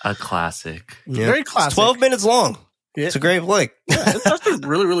 A classic. Yeah. Very classic. It's 12 minutes long. Yeah. It's a great flick. Yeah, it's actually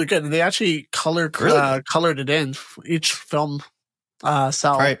really, really good. And they actually colored it in each film.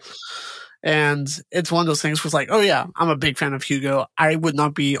 Cell. Right. And it's one of those things where it's like, oh yeah, I'm a big fan of Hugo. I would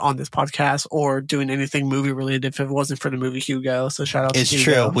not be on this podcast or doing anything movie related if it wasn't for the movie Hugo. So shout out to Hugo. It's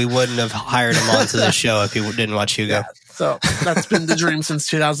true. We wouldn't have hired him onto the show if he didn't watch Hugo. Yeah, so that's been the dream since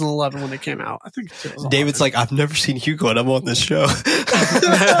 2011 when it came out. I think David's like, I've never seen Hugo and I'm on this show.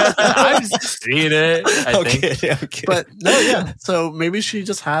 I've seen it. I think. But no, yeah. So maybe she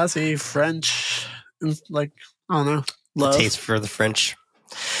just has a French, like, I don't know. Love. Taste for the French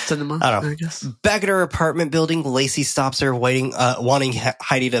cinema. I don't know. I guess. Back at her apartment building, Lacey stops her, wanting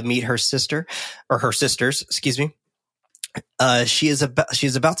Heidi to meet her sister or her sisters. Excuse me. She's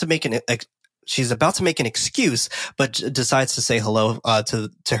about to make an excuse, but decides to say hello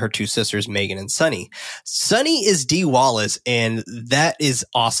to her two sisters, Megan and Sunny. Sunny is Dee Wallace, and that is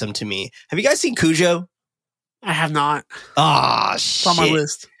awesome to me. Have you guys seen Cujo? I have not. Ah, it's shit. on my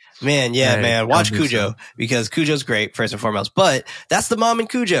list. Man, watch Cujo because Cujo's great, first and foremost. But that's the mom in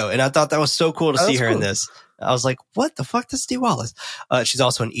Cujo, and I thought that was so cool to see her in this. I was like, what the fuck? That's Dee Wallace. She's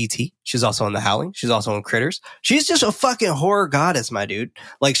also in E.T. She's also in The Howling. She's also in Critters. She's just a fucking horror goddess, my dude.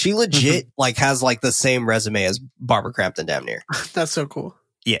 Like, she legit like has like the same resume as Barbara Crampton, damn near. That's so cool.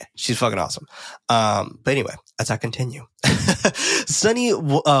 Yeah, she's fucking awesome. But anyway, as I continue, Sunny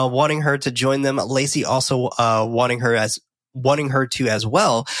wanting her to join them. Lacey also wanting her to as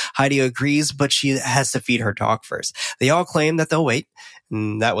well. Heidi agrees, but she has to feed her dog first. They all claim that they'll wait.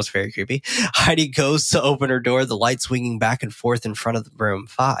 That was very creepy. Heidi goes to open her door, the light swinging back and forth in front of room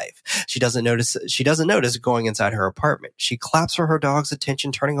 5. She doesn't notice going inside her apartment. She claps for her dog's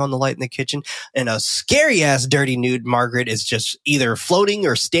attention, turning on the light in the kitchen, and a scary ass dirty nude Margaret is just either floating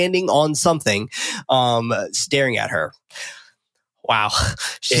or standing on something, staring at her. Wow.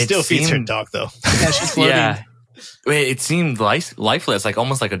 She still feeds her dog though. Yeah, she's floating. Yeah. It seemed lifeless, like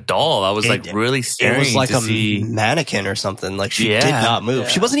almost like a doll. I was really staring. It was like a mannequin or something. Like she did not move. Yeah.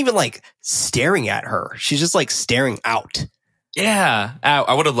 She wasn't even like staring at her. She's just like staring out. Yeah.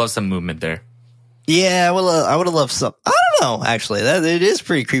 I would have loved some movement there. Yeah, I would have loved some. I don't know, actually. It is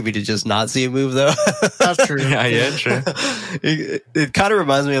pretty creepy to just not see it move, though. That's true. Yeah, true. It kind of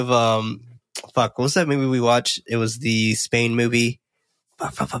reminds me of, what was that movie we watched? It was the Spain movie.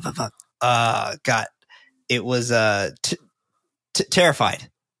 God. It was Terrified.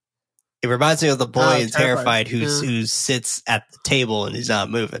 It reminds me of the boy in Terrified who sits at the table and he's not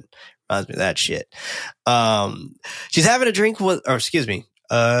moving. Reminds me of that shit. She's having a drink she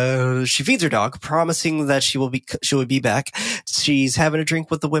feeds her dog, promising that she will be back. She's having a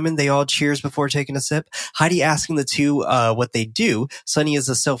drink with the women. They all cheers before taking a sip. Heidi asking the two what they do. Sunny is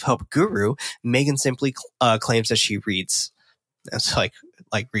a self-help guru. Megan simply claims that she reads. That's like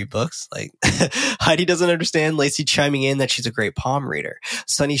read books. Like Heidi doesn't understand. Lacey chiming in that she's a great palm reader.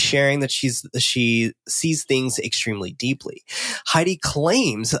 Sunny sharing that she sees things extremely deeply. Heidi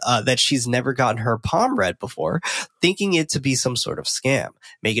claims that she's never gotten her palm read before, thinking it to be some sort of scam.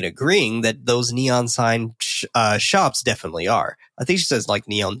 Megan agreeing that those neon sign shops definitely are. I think she says like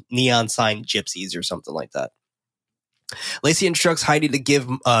neon sign gypsies or something like that. Lacey instructs Heidi to give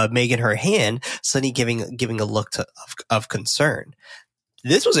Megan her hand, Sunny giving a look of concern.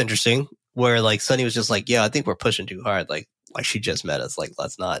 This was interesting, where like Sunny was just like, "Yeah, I think we're pushing too hard. Like she just met us. Like,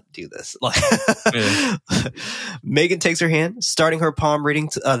 let's not do this." Like, Megan takes her hand, starting her palm reading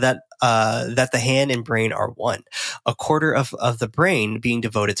that the hand and brain are one. A quarter of the brain being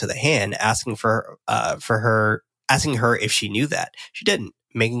devoted to the hand, asking her if she knew that. She didn't.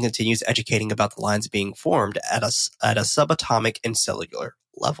 Megan continues educating about the lines being formed at a subatomic and cellular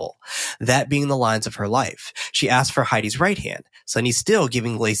level, that being the lines of her life. She asks for Heidi's right hand. Sunny still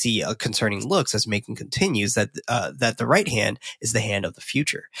giving Lacey concerning looks as Megan continues that the right hand is the hand of the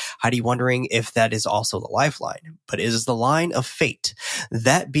future. Heidi wondering if that is also the lifeline, but it is the line of fate,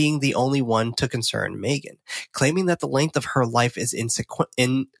 that being the only one to concern Megan, claiming that the length of her life is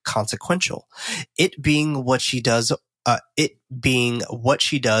inconsequential, it being what she does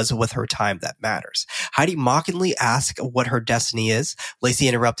with her time that matters. Heidi mockingly asks what her destiny is, Lacey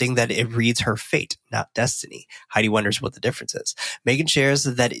interrupting that it reads her fate, not destiny. Heidi wonders what the difference is. Megan shares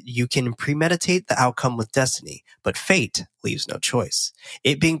that you can premeditate the outcome with destiny, but fate leaves no choice,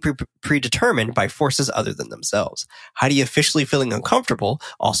 it being predetermined by forces other than themselves. Heidi officially feeling uncomfortable,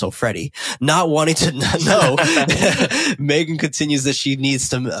 also Freddie, not wanting to know. Megan continues that she needs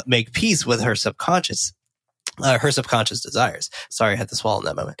to make peace with her subconscious desires. Sorry, I had to swallow in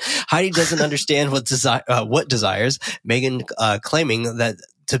that moment. Heidi doesn't understand what desires. Megan claiming that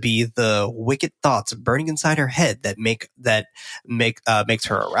to be the wicked thoughts burning inside her head that makes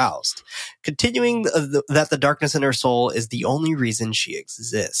her aroused. Continuing that the darkness in her soul is the only reason she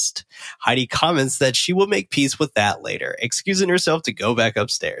exists. Heidi comments that she will make peace with that later, excusing herself to go back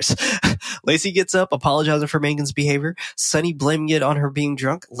upstairs. Lacey gets up, apologizing for Megan's behavior. Sunny blaming it on her being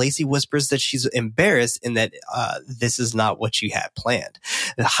drunk. Lacey whispers that she's embarrassed and that this is not what she had planned.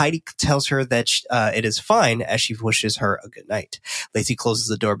 Heidi tells her that it is fine as she wishes her a good night. Lacey closes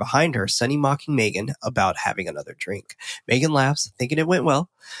the door behind her, Sunny mocking Megan about having another drink. Megan laughs, thinking it went well.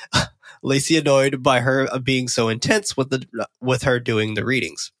 Lacey annoyed by her being so intense with her doing the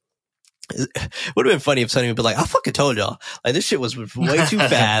readings. It would have been funny if Sunny would be like, "I fucking told y'all, like this shit was way too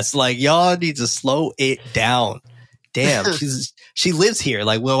fast. Like y'all need to slow it down." Damn, she lives here.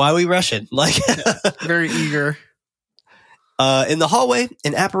 Like, well, why are we rushing? Like, very eager. In the hallway,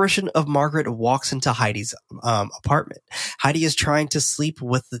 an apparition of Margaret walks into Heidi's apartment. Heidi is trying to sleep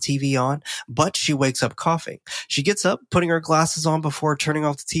with the TV on, but she wakes up coughing. She gets up, putting her glasses on before turning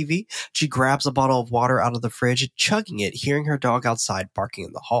off the TV. She grabs a bottle of water out of the fridge, chugging it, hearing her dog outside barking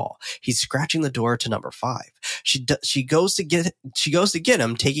in the hall. He's scratching the door to number 5. She goes to get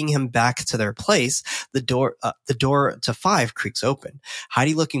him, taking him back to their place. The door to 5 creaks open.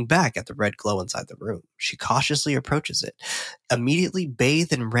 Heidi looking back at the red glow inside the room. She cautiously approaches it, immediately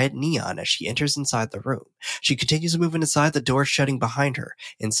bathed in red neon as she enters inside the room. She continues moving inside, the door shutting behind her.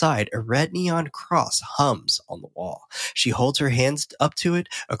 Inside, a red neon cross hums on the wall. She holds her hands up to it,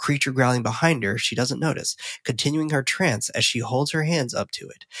 a creature growling behind her she doesn't notice, continuing her trance as she holds her hands up to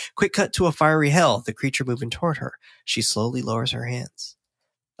it. Quick cut to a fiery hell, the creature moving toward her. She slowly lowers her hands.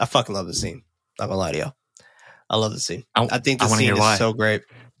 I fucking love the scene. Not gonna lie to you. I love the scene. I think the wanna scene hear is why. so great.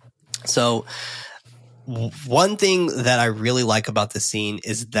 So one thing that I really like about the scene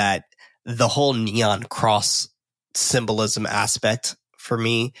is that the whole neon cross symbolism aspect for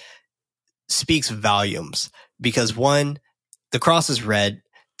me speaks volumes, because one, the cross is red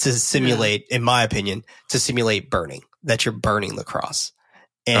to simulate, in my opinion, to simulate burning, that you're burning the cross.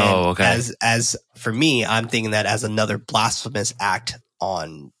 And as for me, I'm thinking that as another blasphemous act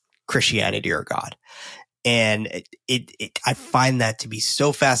on Christianity or God. And I find that to be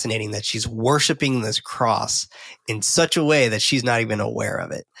so fascinating that she's worshiping this cross in such a way that she's not even aware of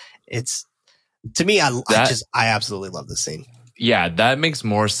it. It's, to me, I absolutely love this scene. Yeah, that makes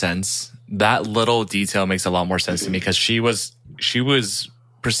more sense. That little detail makes a lot more sense to me, because she was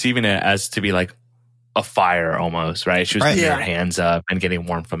perceiving it as to be like a fire almost, right? She was putting her hands up and getting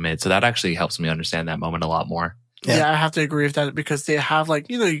warm from it. So that actually helps me understand that moment a lot more. Yeah, I have to agree with that, because they have, like,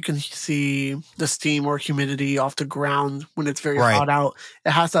 you know, you can see the steam or humidity off the ground when it's very hot out.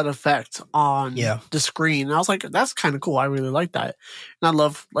 It has that effect on the screen. And I was like, that's kind of cool. I really like that. And I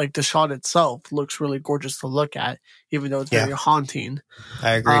love, like, the shot itself looks really gorgeous to look at, even though it's very haunting.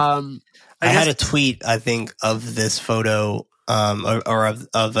 I agree. I had a tweet, I think, of this photo, or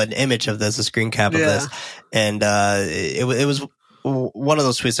of an image of this, a screen cap of this. And it was one of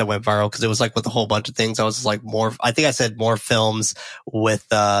those tweets that went viral, because it was like with a whole bunch of things. I was like, I think I said more films with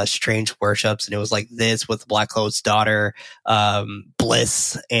strange worships, and it was like this with Black Cloak's daughter,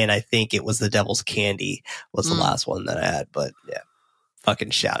 Bliss, and I think it was The Devil's Candy was the last one that I had. But yeah, fucking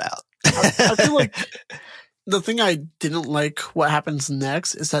shout out. I feel like the thing I didn't like what happens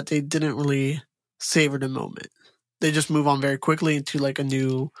next is that they didn't really savor the moment. They just move on very quickly into like a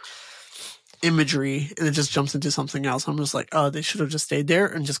new imagery, and it just jumps into something else. I'm just like, oh, they should have just stayed there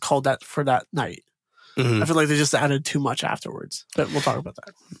and just called that for that night. I feel like they just added too much afterwards, but we'll talk about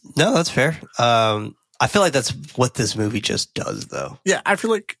that. No, that's fair. I feel like that's what this movie just does, though. Yeah, I feel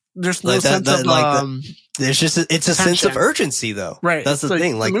like there's no sense of there's just it's a sense of urgency, though. Right, that's the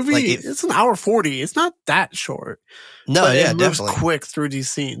thing. Like the movie, it's an hour 40. It's not that short. No, but yeah, it moves definitely quick through these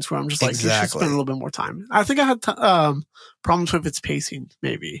scenes where I'm just like, you should spend a little bit more time. I think I had problems with its pacing,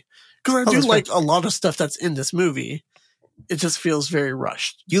 maybe. Because I do like a lot of stuff that's in this movie. It just feels very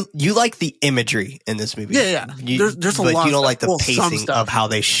rushed. You like the imagery in this movie. Yeah. There's a lot, but you don't of like the pacing of how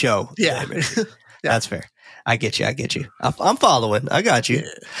they show the imagery. That's fair. I get you. I'm following. I got you.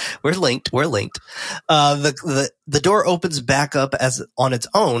 Yeah. We're linked. The door opens back up as on its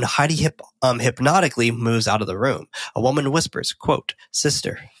own. Heidi hypnotically moves out of the room. A woman whispers, quote,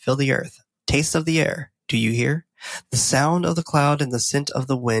 "Sister, feel the earth. Taste of the air. Do you hear? The sound of the cloud and the scent of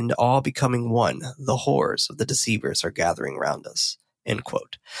the wind all becoming one. The horrors of the deceivers are gathering around us." End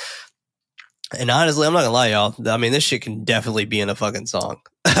quote. And honestly, I'm not gonna lie, y'all. I mean, this shit can definitely be in a fucking song.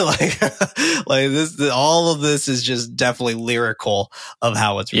 like this, all of this is just definitely lyrical of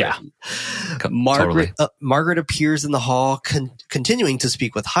how it's written. Margaret appears in the hall, continuing to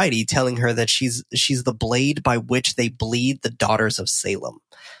speak with Heidi, telling her that she's the blade by which they bleed the daughters of Salem.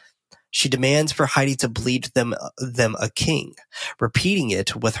 She demands for Heidi to bleed them a king, repeating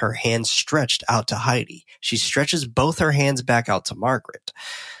it with her hands stretched out to Heidi. She stretches both her hands back out to Margaret.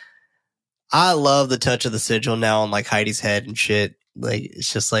 I love the touch of the sigil now on like Heidi's head and shit. Like,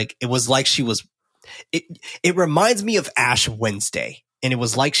 it's just like, it was like she was, it reminds me of Ash Wednesday, and it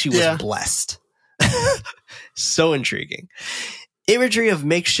was like she was blessed. So intriguing. Imagery of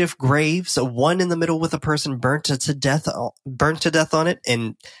makeshift graves, one in the middle with a person burnt to death on it.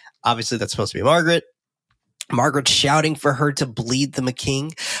 And obviously that's supposed to be Margaret. Margaret shouting for her to bleed them a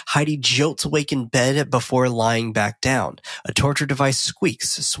king. Heidi jolts awake in bed before lying back down. A torture device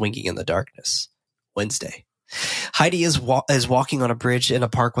squeaks, swinging in the darkness. Wednesday. Heidi is walking on a bridge in a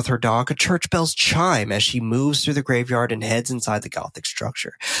park with her dog. Church bells chime as she moves through the graveyard and heads inside the Gothic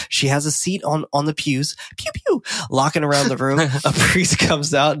structure. She has a seat on the pews. Pew pew! Locking around the room. A priest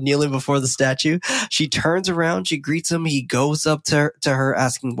comes out, kneeling before the statue. She turns around. She greets him. He goes up to her,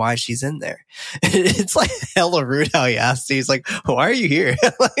 asking why she's in there. It's like hella rude how he asks. He's like, "Why are you here?"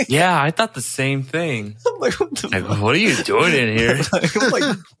 Like, yeah, I thought the same thing. I'm like, what are you doing in here? I'm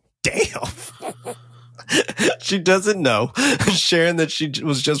like, damn. She doesn't know. Sharing that she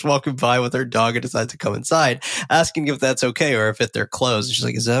was just walking by with her dog and decided to come inside, asking if that's okay or if they're closed. And she's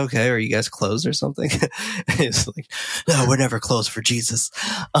like, "Is that okay? Are you guys closed or something?" It's like, "No, we're never closed for Jesus."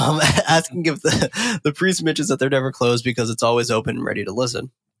 Asking if the priest mentions that they're never closed because it's always open and ready to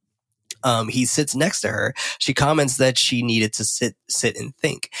listen. He sits next to her. She comments that she needed to sit and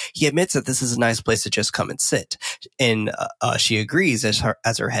think. He admits that this is a nice place to just come and sit. And she agrees as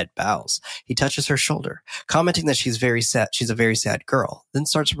her head bows. He touches her shoulder, commenting that she's very sad. She's a very sad girl, then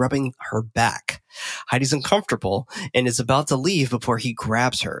starts rubbing her back. Heidi's uncomfortable and is about to leave before he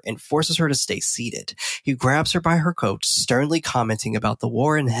grabs her and forces her to stay seated. He grabs her by her coat, sternly commenting about the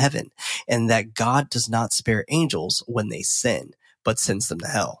war in heaven and that God does not spare angels when they sin, but sends them to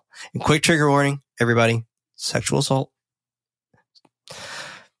hell. And quick trigger warning, everybody, sexual assault.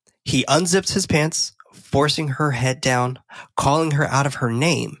 He unzips his pants, forcing her head down, calling her out of her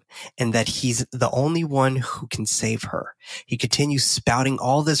name, and that he's the only one who can save her. He continues spouting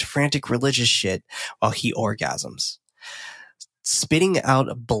all this frantic religious shit while he orgasms, spitting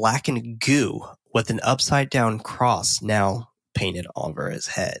out blackened goo with an upside down cross now painted over his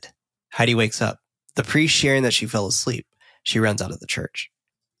head. Heidi wakes up, the priest sharing that she fell asleep. She runs out of the church.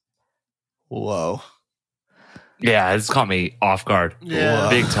 Whoa. Yeah, it's caught me off guard. Yeah.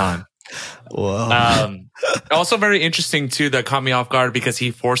 Big time. Whoa. Also very interesting, too, that caught me off guard because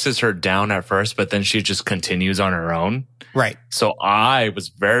he forces her down at first, but then she just continues on her own. Right. So I was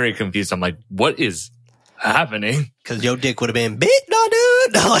very confused. I'm like, what is happening? Because your dick would have been big, no,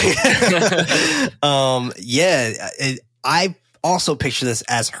 dude. Yeah. I also picture this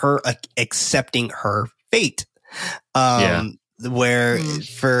as her accepting her fate. Where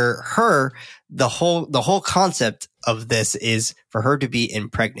for her, the whole concept of this is for her to be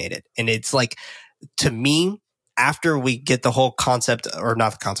impregnated. And it's like, to me, after we get the whole concept, or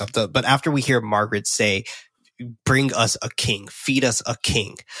not the concept, but after we hear Margaret say, bring us a king, feed us a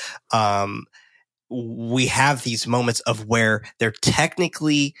king, we have these moments of where they're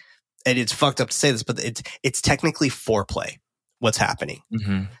technically, and it's fucked up to say this, but it's technically foreplay. What's happening.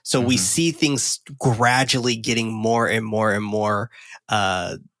 Mm-hmm. So we see things gradually getting more and more and more,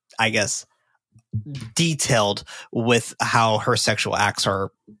 I guess, detailed with how her sexual acts are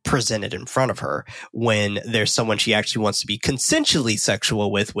presented in front of her when there's someone she actually wants to be consensually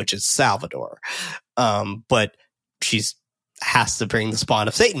sexual with, which is Salvador. But she's has to bring the spawn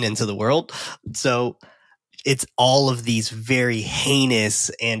of Satan into the world. So it's all of these very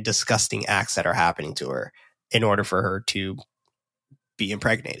heinous and disgusting acts that are happening to her in order for her to be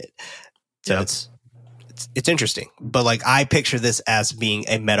impregnated. So it's interesting, but like I picture this as being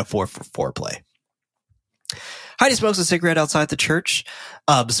a metaphor for foreplay. Heidi smokes a cigarette outside the church,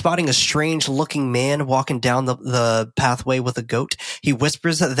 spotting a strange looking man walking down the pathway with a goat. He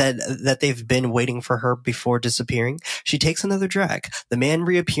whispers that they've been waiting for her before disappearing. She takes another drag, the man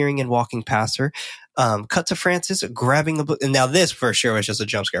reappearing and walking past her. Cut to Francis grabbing a book. And now this for sure was just a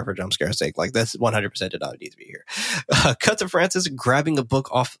jump scare for jump scare's sake. Like this 100% did not need to be here. Cut to Francis grabbing a book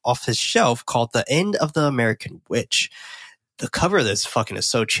off his shelf called The End of the American Witch. The cover of this fucking is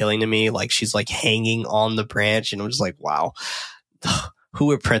so chilling to me. Like she's like hanging on the branch and I'm just like, wow, who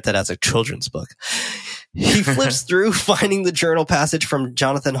would print that as a children's book? He flips through, finding the journal passage from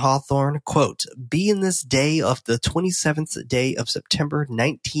Jonathan Hawthorne, quote, "Be in this day of the 27th day of September,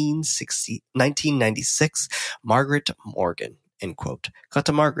 1996, Margaret Morgan." End quote. Cut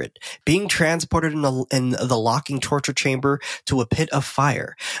to Margaret being transported in the locking torture chamber to a pit of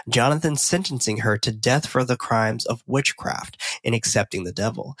fire. Jonathan sentencing her to death for the crimes of witchcraft and accepting the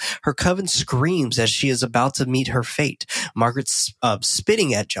devil. Her coven screams as she is about to meet her fate. Margaret's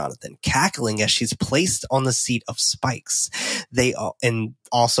spitting at Jonathan, cackling as she's placed on the seat of spikes. And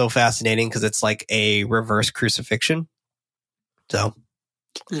also fascinating because it's like a reverse crucifixion. So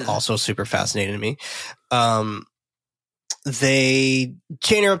also super fascinating to me. They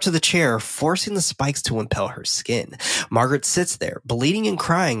chain her up to the chair, forcing the spikes to impel her skin. Margaret sits there, bleeding and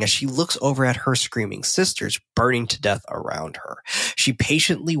crying as she looks over at her screaming sisters, burning to death around her. She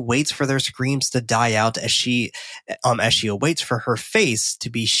patiently waits for their screams to die out as she awaits for her face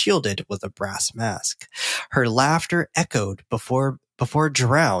to be shielded with a brass mask. Her laughter echoed before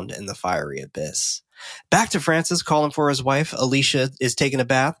drowned in the fiery abyss. Back to Francis calling for his wife. Alicia is taking a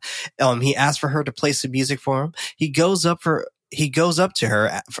bath. He asks for her to play some music for him. He goes up to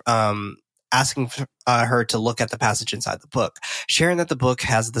her, asking her to look at the passage inside the book, sharing that the book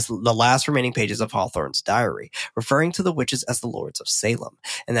has the last remaining pages of Hawthorne's diary, referring to the witches as the Lords of Salem,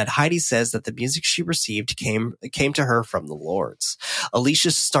 and that Heidi says that the music she received came to her from the Lords.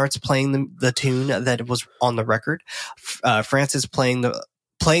 Alicia starts playing the tune that was on the record. Francis playing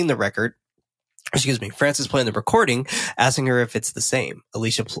the record. Francis playing the recording, asking her if it's the same.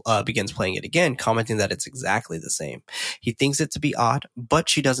 Alicia begins playing it again, commenting that it's exactly the same. He thinks it to be odd, but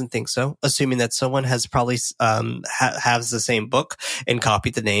she doesn't think so, assuming that someone has probably has the same book and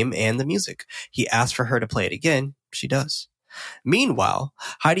copied the name and the music. He asks for her to play it again. She does. Meanwhile,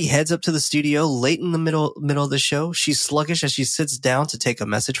 Heidi heads up to the studio late in the middle of the show. She's sluggish as she sits down to take a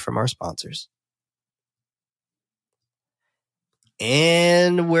message from our sponsors.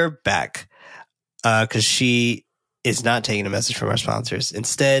 And we're back. Because she is not taking a message from our sponsors.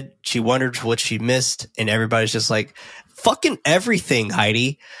 Instead, she wondered what she missed, and everybody's just like, fucking everything,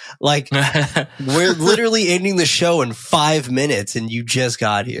 Heidi. Like, we're literally ending the show in 5 minutes, and you just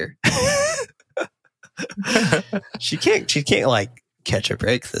got here. She can't like catch a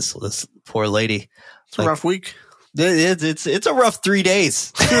break. This poor lady. It's a rough week. It's a rough 3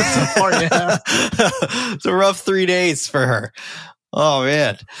 days. It's a rough 3 days for her. Oh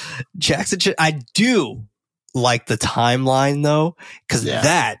man, Jackson. I do like the timeline though, because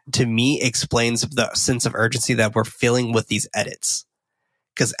that to me explains the sense of urgency that we're feeling with these edits.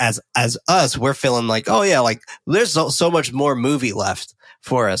 Because as us, we're feeling like, oh yeah, like there's so much more movie left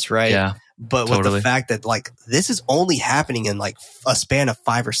for us, right? Yeah. But with the fact that like this is only happening in like a span of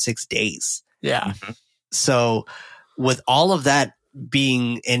 5 or 6 days. Yeah. Mm-hmm. So with all of that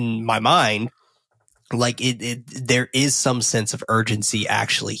being in my mind, like there is some sense of urgency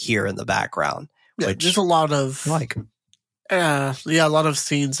actually here in the background. Yeah, which there's a lot of like, a lot of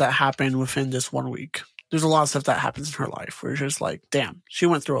scenes that happen within this 1 week. There's a lot of stuff that happens in her life where it's just like, damn, she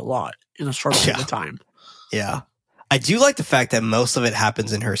went through a lot in a short period of time. Yeah. I do like the fact that most of it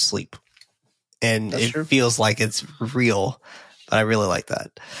happens in her sleep. And That's it true. feels like it's real. But I really like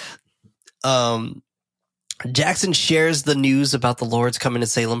that. Jackson shares the news about the Lords coming to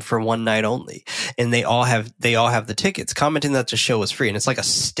Salem for one night only, and they all have the tickets, commenting that the show is free, and it's like a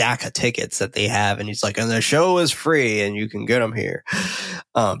stack of tickets that they have, and he's like, and the show is free, and you can get them here.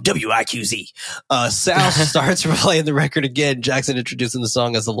 WIQZ. Sal starts playing the record again. Jackson introducing the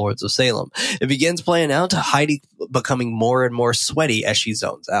song as the Lords of Salem. It begins playing out to Heidi becoming more and more sweaty as she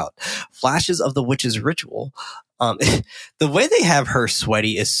zones out. Flashes of the witch's ritual. The way they have her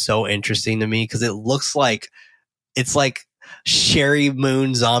sweaty is so interesting to me because it looks like it's like Sherry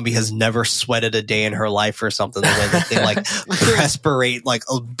Moon Zombie has never sweated a day in her life or something. The way that they like perspirate like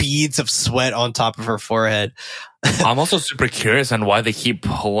beads of sweat on top of her forehead. I'm also super curious on why they keep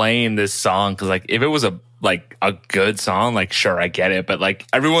playing this song because like if it was a good song, like sure I get it, but like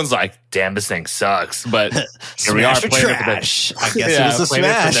everyone's like, damn, this thing sucks. But here we are playing trash. I guess it was a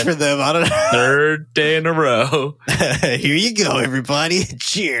smash for them. I don't know. Third day in a row. Here you go, everybody.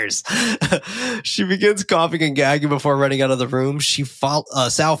 Cheers. She begins coughing and gagging before running out of the room.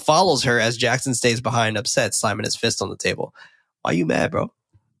 Sal follows her as Jackson stays behind, upset, slamming his fist on the table. Why you mad, bro?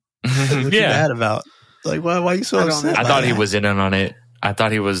 What you mad about? Like, why are you so upset? I thought he was in on it.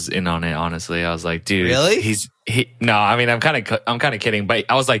 Honestly. I was like, dude, really? No, I mean, I'm kind of kidding, but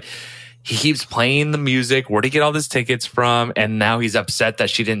I was like, he keeps playing the music. Where'd he get all these tickets from? And now he's upset that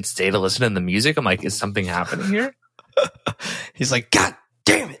she didn't stay to listen to the music. I'm like, is something happening here? He's like, God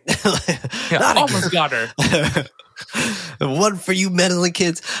damn it. I almost got her. One for you meddling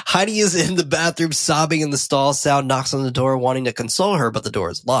kids. Heidi is in the bathroom sobbing in the stall. Sal knocks on the door wanting to console her, but the door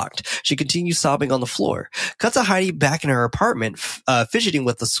is locked. She continues sobbing on the floor. Cut to Heidi back in her apartment, fidgeting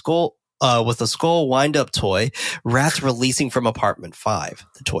with the skull wind-up toy. Rats releasing from apartment 5.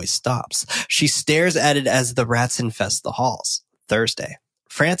 The toy stops. She stares at it as the rats infest the halls. Thursday.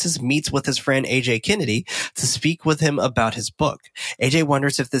 Francis meets with his friend AJ Kennedy to speak with him about his book. AJ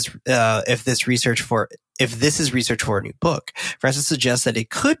wonders if this is research for a new book. Francis suggests that it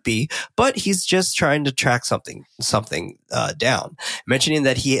could be, but he's just trying to track something down. Mentioning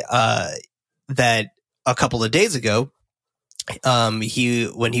that that a couple of days ago, when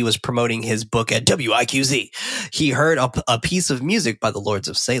he was promoting his book at WIQZ, he heard a piece of music by the Lords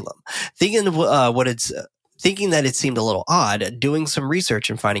of Salem. Thinking that it seemed a little odd, doing some research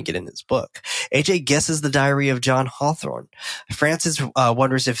and finding it in his book. AJ guesses the diary of John Hawthorne. Francis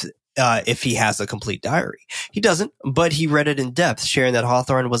wonders if he has a complete diary. He doesn't, but he read it in depth, sharing that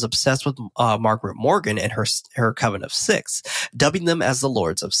Hawthorne was obsessed with Margaret Morgan and her coven of 6, dubbing them as the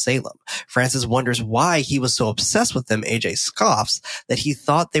Lords of Salem. Francis wonders why he was so obsessed with them. AJ scoffs that he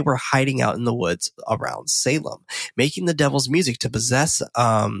thought they were hiding out in the woods around Salem, making the devil's music to possess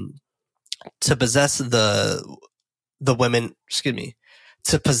the women,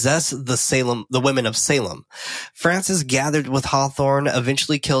 the women of Salem. Francis gathered with Hawthorne,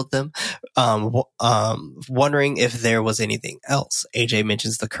 eventually killed them, wondering if there was anything else. AJ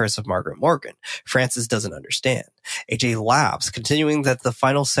mentions the curse of Margaret Morgan. Francis doesn't understand. AJ laughs, continuing that the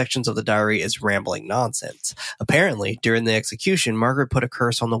final sections of the diary is rambling nonsense. Apparently, during the execution, Margaret put a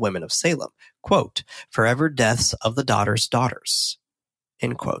curse on the women of Salem. Quote, forever deaths of the daughters' daughters.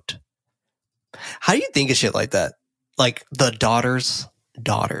 End quote. How do you think of shit like that? Like the daughters.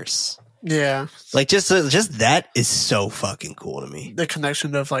 Yeah. Like just that is so fucking cool to me. The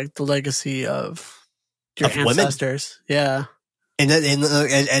connection of like the legacy of your ancestors. Women. Yeah.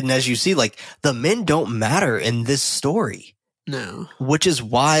 And as you see, like the men don't matter in this story. No. Which is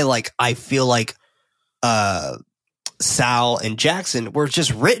why like I feel like Sal and Jackson were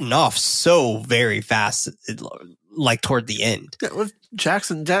just written off so very fast, like toward the end. Yeah, with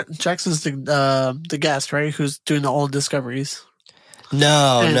Jackson's the guest, right? Who's doing all the discoveries.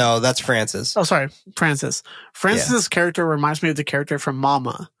 No, that's Francis. Oh, sorry, Francis. Francis's character reminds me of the character from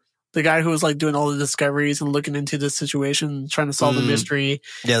Mama, the guy who was like doing all the discoveries and looking into the situation, trying to solve the mystery.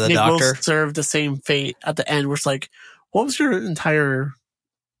 Yeah, the they doctor both served the same fate at the end. Where it's like, what was your entire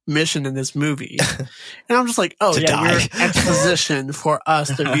mission in this movie? And I'm just like, oh yeah, you're exposition for us,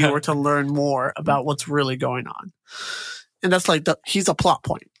 the viewer, to learn more about what's really going on. And that's like he's a plot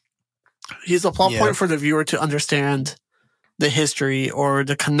point. He's a plot point for the viewer to understand the history or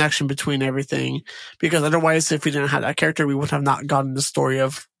the connection between everything, because otherwise, if we didn't have that character, we would have not gotten the story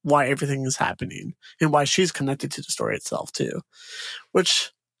of why everything is happening and why she's connected to the story itself too,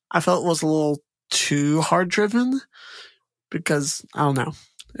 which I felt was a little too hard driven, because I don't know,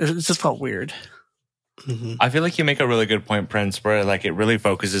 it just felt weird. Mm-hmm. I feel like you make a really good point, Prince, where like it really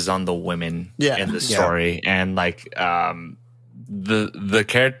focuses on the women in the story, and like the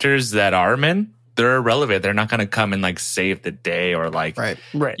characters that are men, they're irrelevant. They're not going to come and like save the day or like right.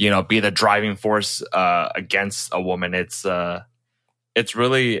 Be the driving force against a woman. It's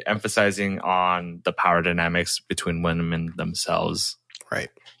really emphasizing on the power dynamics between women themselves. Right.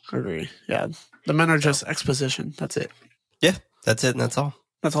 Agree. Yeah, the men are just exposition. That's it. Yeah, that's it, and that's all.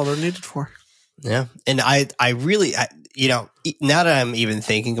 That's all they're needed for. Yeah, and I really, now that I'm even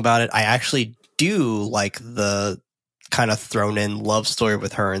thinking about it, I actually do like the kind of thrown in love story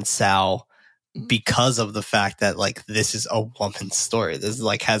with her and Sal, because of the fact that like this is a woman's story. This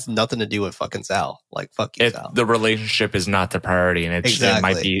like has nothing to do with fucking Sal. Like fuck you, Sal. The relationship is not the priority, and it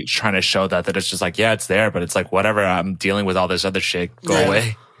might be trying to show that it's just like, yeah, it's there, but it's like whatever. I'm dealing with all this other shit. Go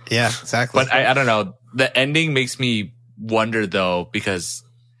away. Yeah, exactly. But I don't know. The ending makes me wonder though, because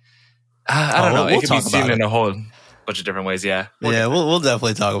I don't know. It can be seen in a whole bunch of different ways. Yeah. We'll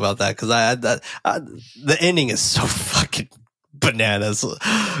definitely talk about that, because the ending is so fucking bananas.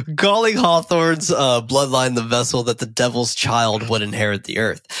 Calling Hawthorne's bloodline the vessel that the devil's child would inherit the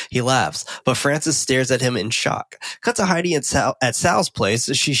earth. He laughs, but Francis stares at him in shock. Cut to Heidi at Sal's place.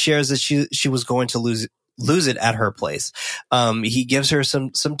 She shares that she was going to lose it at her place. He gives her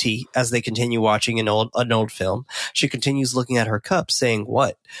some tea as they continue watching an old film. She continues looking at her cup, saying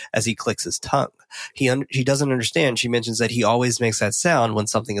 "what?" as he clicks his tongue. He doesn't understand. She mentions that he always makes that sound when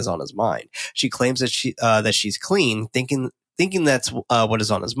something is on his mind. She claims that she's clean, thinking that's what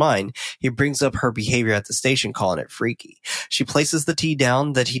is on his mind. He brings up her behavior at the station, calling it freaky. She places the tea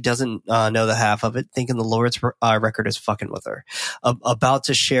down that he doesn't know the half of it, thinking the Lord's record is fucking with her. About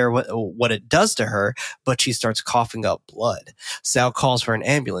to share what it does to her, but she starts coughing up blood. Sal calls for an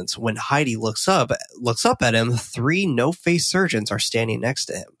ambulance. When Heidi looks up at him, 3 no-face surgeons are standing next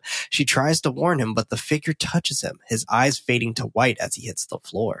to him. She tries to warn him, but the figure touches him, his eyes fading to white as he hits the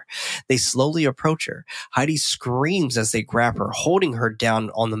floor. They slowly approach her. Heidi screams as they grab her, holding her down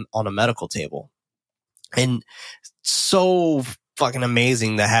on a medical table. And so fucking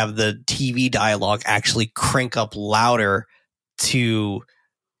amazing to have the TV dialogue actually crank up louder to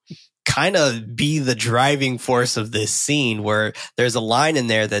kind of be the driving force of this scene, where there's a line in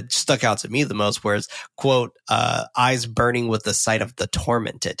there that stuck out to me the most, where it's, quote, eyes burning with the sight of the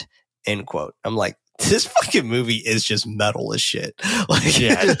tormented, end quote. I'm like, this fucking movie is just metal as shit. Like,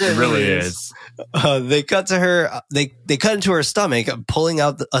 yeah, it really is. They cut to her. They cut into her stomach, pulling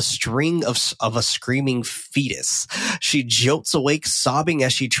out a string of a screaming fetus. She jolts awake, sobbing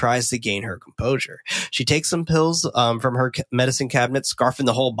as she tries to gain her composure. She takes some pills from her medicine cabinet, scarfing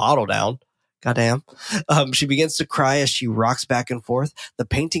the whole bottle down. Goddamn. She begins to cry as she rocks back and forth, the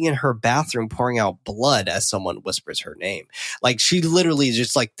painting in her bathroom pouring out blood as someone whispers her name. Like, she literally is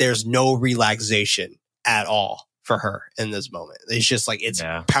just like, there's no relaxation at all for her in this moment. It's just like, it's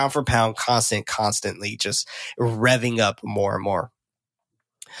pound for pound, constantly just revving up more and more.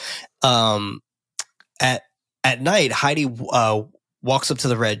 At night, Heidi walks up to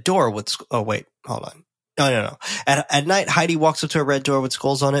the red door with, oh wait, hold on. No. At night, Heidi walks up to a red door with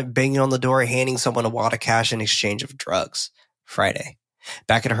skulls on it, banging on the door, handing someone a wad of cash in exchange of drugs. Friday.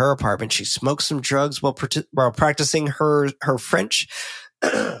 Back at her apartment, she smokes some drugs while practicing her French.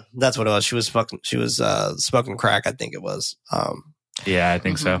 That's what it was. She was smoking crack, I think it was. Yeah, I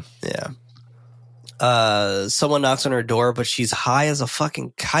think so. Yeah. Someone knocks on her door, but she's high as a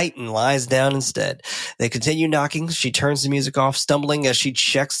fucking kite and lies down instead. They continue knocking. She turns the music off, stumbling as she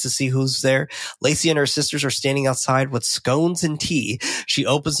checks to see who's there. Lacey and her sisters are standing outside with scones and tea. She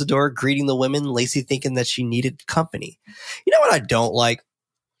opens the door, greeting the women, Lacey thinking that she needed company. You know what I don't like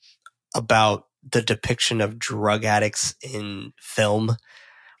about the depiction of drug addicts in film?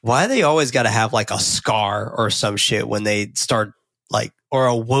 Why they always got to have like a scar or some shit when they start like, or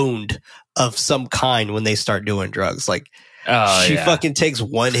a wound of some kind when they start doing drugs. Like, she fucking takes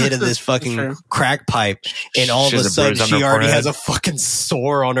one hit of this fucking crack pipe and all of a sudden she already has a fucking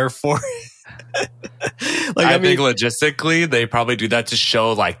sore on her forehead. Like, I think logistically they probably do that to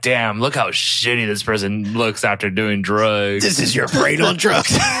show like, damn, look how shitty this person looks after doing drugs. This is your brain on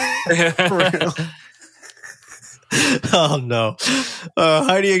drugs. Oh no.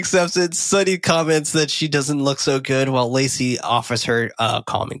 Heidi accepts it. Sunny comments that she doesn't look so good while Lacey offers her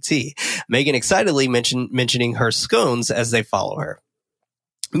calming tea. Megan excitedly mentioning her scones as they follow her.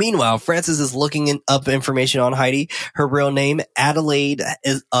 Meanwhile, Frances is looking up information on Heidi. Her real name, Adelaide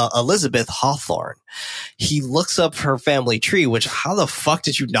Elizabeth Hawthorne. He looks up her family tree, which how the fuck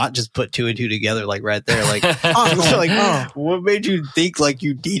did you not just put two and two together like right there? Like, what made you think like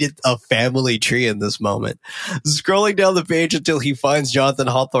you needed a family tree in this moment? Scrolling down the page until he finds Jonathan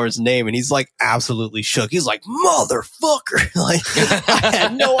Hawthorne's name, and he's like absolutely shook. He's like, motherfucker! Like, I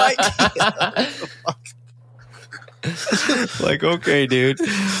had no idea. Like, okay, dude.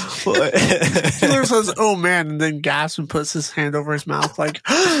 Taylor says, "Oh man," and then gasps and puts his hand over his mouth. Like,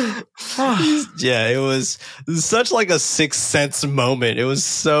 yeah, it was such like a Sixth Sense moment. It was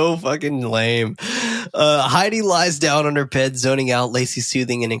so fucking lame. Heidi lies down on her bed, zoning out. Lacey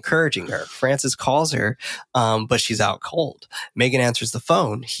soothing and encouraging her. Frances calls her, but she's out cold. Megan answers the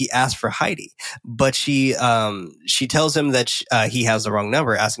phone. He asks for Heidi, but she tells him that he has the wrong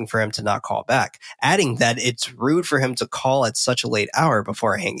number, asking for him to not call back, adding that it's rude for him to call at such a late hour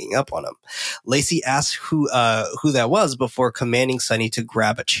before hanging up on him. Lacey asks who that was before commanding Sunny to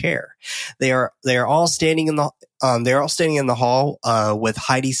grab a chair. They are all standing in the hall with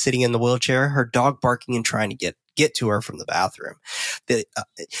Heidi sitting in the wheelchair, her dog barking and trying to get to her from the bathroom.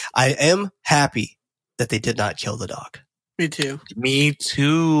 I am happy that they did not kill the dog. Me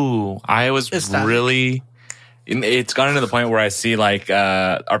too. I was really. It's gotten to the point where I see like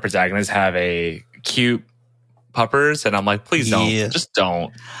our protagonists have a cute puppers, and I'm like, please don't, just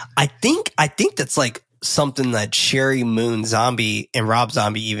don't. I think that's like something that Sherry Moon Zombie and Rob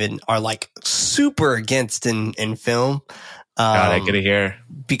Zombie even are like super against in film. God, I get it here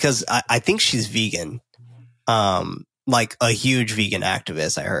because I think she's vegan, like a huge vegan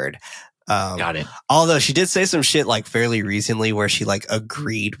activist. I heard. Got it. Although she did say some shit like fairly recently where she like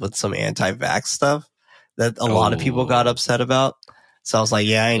agreed with some anti-vax stuff that a lot of people got upset about. So I was like,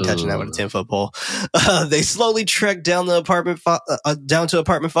 yeah, I ain't touching that with a 10-foot pole. They slowly trek down to apartment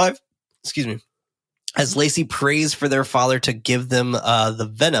 5. Excuse me. As Lacey prays for their father to give them the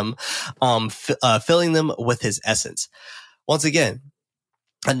venom, filling them with his essence. Once again,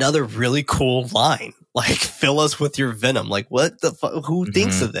 another really cool line. Like, fill us with your venom. Like, what the fuck? Who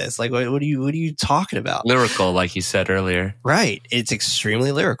thinks of this? Like, what are you talking about? Lyrical, like you said earlier. Right. It's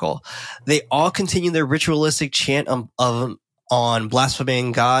extremely lyrical. They all continue their ritualistic chant on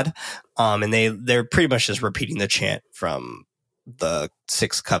blaspheming God. And they're pretty much just repeating the chant from the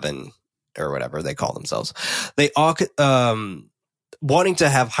Sixth Coven or whatever they call themselves. They all, wanting to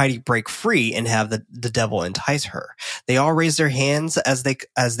have Heidi break free and have the devil entice her. They all raise their hands as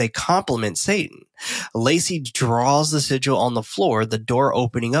they compliment Satan. Lacey draws the sigil on the floor, the door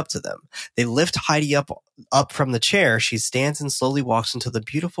opening up to them. They lift Heidi up from the chair. She stands and slowly walks into the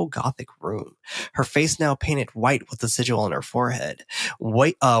beautiful Gothic room. Her face now painted white with the sigil on her forehead.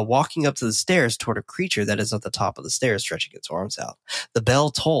 Walking up to the stairs toward a creature that is at the top of the stairs, stretching its arms out. The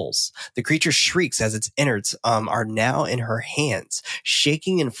bell tolls. The creature shrieks as its innards are now in her hands.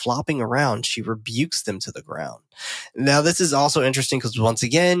 Shaking and flopping around, she rebukes them to the ground. Now, this is also interesting because, once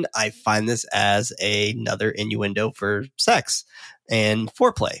again, I find this as another innuendo for sex and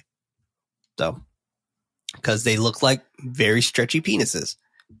foreplay. So, because they look like very stretchy penises.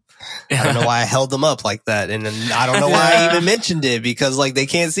 I don't know why I held them up like that. And I don't know why I even mentioned it because like they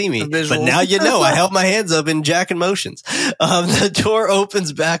can't see me. But now you know, I held my hands up in jacking motions. The door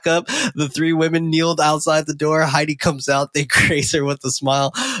opens back up. The three women kneeled outside the door. Heidi comes out. They grace her with a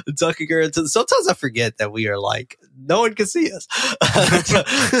smile, tucking her into sometimes I forget that we are like, no one can see us.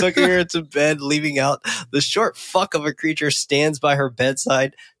 Tucking her into bed, leaving out the short fuck of a creature stands by her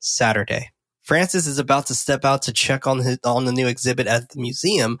bedside. Saturday. Frances is about to step out to check on the new exhibit at the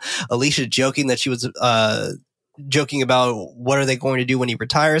museum. Alicia joking that she was joking about what are they going to do when he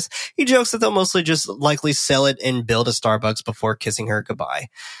retires. He jokes that they'll mostly just likely sell it and build a Starbucks before kissing her goodbye.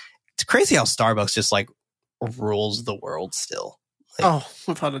 It's crazy how Starbucks just like rules the world still. Like,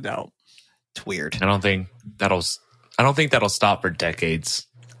 without a doubt. It's weird. I don't think that'll stop for decades.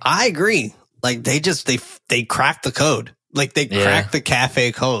 I agree. Like they cracked the code. Like they cracked the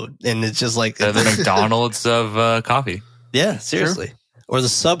cafe code, and it's just like the McDonald's of coffee. Yeah, seriously. True. Or the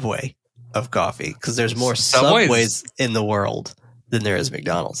Subway of coffee, because there's more Subways in the world than there is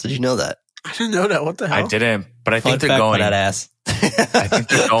McDonald's. Did you know that? I didn't know that. What the hell? I didn't, but I think they're going. That ass. I think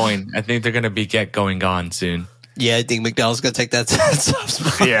they're going. I think they're going to be gone soon. Yeah, I think McDonald's going to take that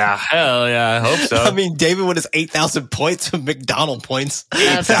spot. Yeah, hell yeah, I hope so. I mean, David with his 8,000 points of McDonald points.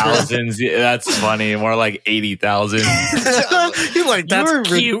 8,000. That's funny. More like 80,000. You're like, that's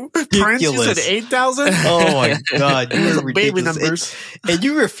cute. Prince, you said 8,000? Oh my God. You were baby numbers. And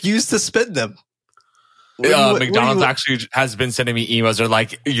you refuse to spend them. McDonald's actually has been sending me emails. They're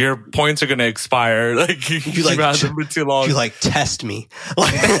like, your points are going to expire. Like, you've had them for too long. You like, test me.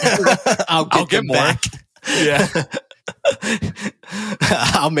 I'll get more. Back. Yeah.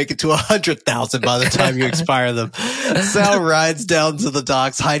 I'll make it to 100,000 by the time you expire them. Sal rides down to the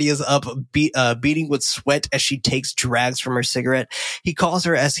docks. Heidi is up, beating with sweat as she takes drags from her cigarette. He calls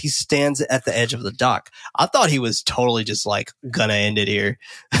her as he stands at the edge of the dock. I thought he was totally just like gonna end it here.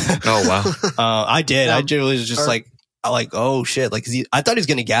 Oh wow. I did. I generally was just like, oh shit. Like, I thought he was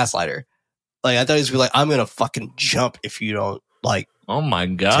gonna gaslight her. Like, I thought he was like, I'm gonna fucking jump if you don't like. Oh my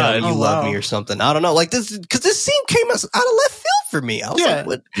God. Tell me you love me or something. I don't know. Like this, because this scene came out of left field for me. I was like,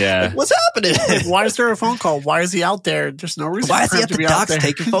 what? Yeah. Like, what's happening? Like, why is there a phone call? Why is he out there? There's no reason. Why is he at to the be docks out there.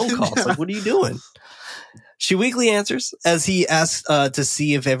 taking phone calls? Like, what are you doing? She weakly answers as he asks to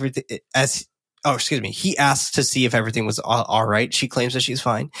see if everything he asks to see if everything was all right. She claims that she's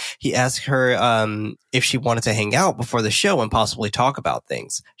fine. He asks her if she wanted to hang out before the show and possibly talk about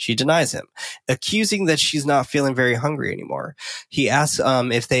things. She denies him, accusing that she's not feeling very hungry anymore. He asks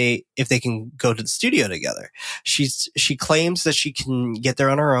if they can go to the studio together. She claims that she can get there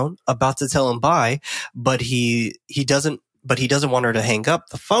on her own, about to tell him bye, but he doesn't want her to hang up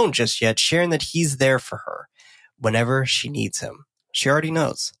the phone just yet, sharing that he's there for her whenever she needs him. She already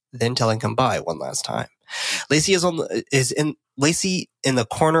knows. Then telling him bye one last time. Lacey is in the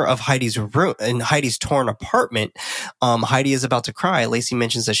corner of Heidi's room, in Heidi's torn apartment. Heidi is about to cry. Lacey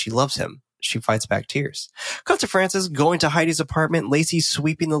mentions that she loves him. She fights back tears. Cut to Francis going to Heidi's apartment. Lacey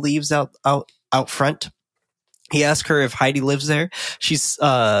sweeping the leaves out front. He asks her if Heidi lives there.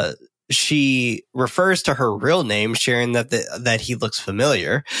 She refers to her real name, sharing that he looks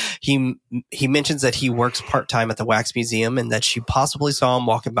familiar. He mentions that he works part-time at the Wax Museum and that she possibly saw him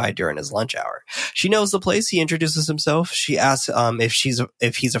walking by during his lunch hour. She knows the place. He introduces himself. She asks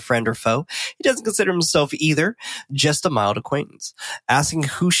if he's a friend or foe. He doesn't consider himself either, just a mild acquaintance. Asking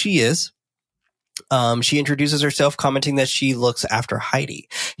who she is, she introduces herself, commenting that she looks after Heidi.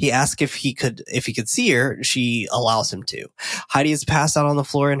 He asks if he could see her. She allows him to. Heidi is passed out on the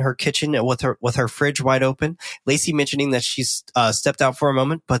floor in her kitchen with her fridge wide open. Lacey mentioning that she's stepped out for a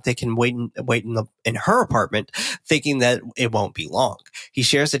moment, but they can wait in her apartment, thinking that it won't be long. He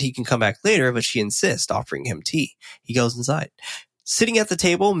shares that he can come back later, but she insists, offering him tea. He goes inside. Sitting at the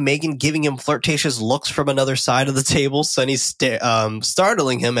table, Megan giving him flirtatious looks from another side of the table. Sunny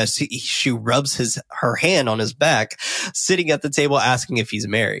startling him as she rubs her hand on his back. Sitting at the table, asking if he's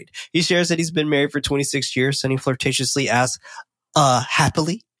married. He shares that he's been married for 26 years. Sunny flirtatiously asks,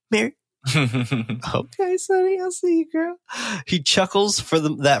 happily married? Okay, Sunny, I'll see you, girl. He chuckles for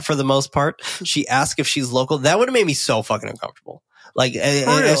the most part. She asks if she's local. That would have made me so fucking uncomfortable. Like,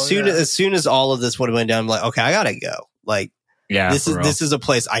 as soon as all of this would have went down, I'm like, okay, I gotta go. Like, yeah, this is a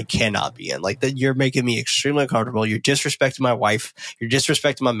place I cannot be in. Like, that you're making me extremely uncomfortable. You're disrespecting my wife. You're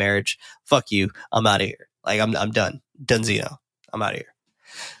disrespecting my marriage. Fuck you. I'm out of here. Like, I'm done. Dunzino. I'm out of here.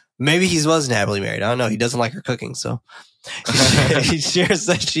 Maybe he wasn't happily married. I don't know. He doesn't like her cooking, so he shares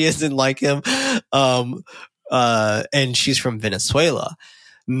that she doesn't like him. And she's from Venezuela.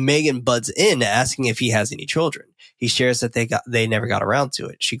 Megan buds in, asking if he has any children. He shares that they never got around to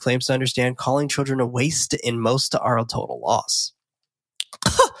it. She claims to understand calling children a waste and most are a total loss.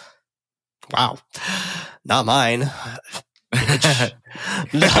 Wow. Not mine.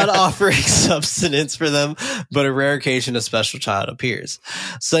 Not offering subsistence for them, but a rare occasion a special child appears.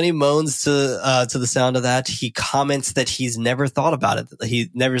 Sunny moans to the sound of that. He comments that he's never thought about it.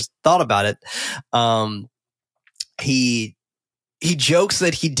 He never thought about it. He jokes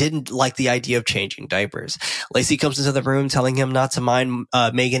that he didn't like the idea of changing diapers. Lacey comes into the room telling him not to mind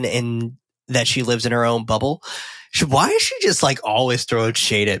Megan and that she lives in her own bubble. Why is she just like always throwing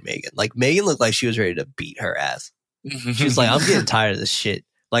shade at Megan? Like Megan looked like she was ready to beat her ass. She's like, I'm getting tired of this shit.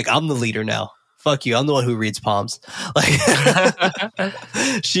 Like, I'm the leader now. Fuck you. I'm the one who reads palms. Like,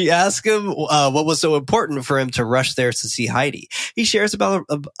 she asked him what was so important for him to rush there to see Heidi. He shares about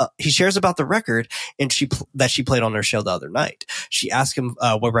the record that she played on her show the other night. She asked him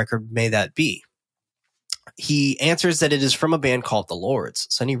what record may that be. He answers that it is from a band called the Lords.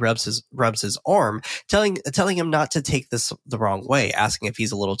 Sonny rubs his arm, telling him not to take this the wrong way, asking if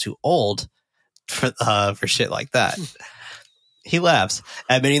he's a little too old for shit like that. He laughs,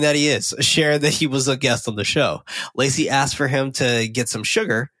 admitting that he is, sharing that he was a guest on the show. Lacey asked for him to get some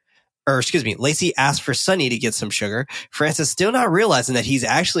sugar. Lacey asked for Sonny to get some sugar. Francis, still not realizing that he's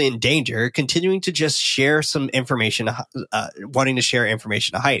actually in danger, continuing to just share some information, wanting to share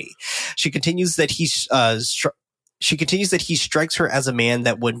information to Heidi. She continues that he strikes her as a man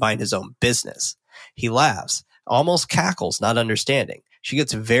that would mind his own business. He laughs, almost cackles, not understanding. She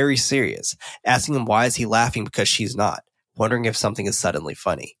gets very serious, asking him why is he laughing because she's not, wondering if something is suddenly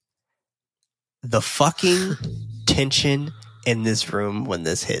funny. The fucking tension in this room when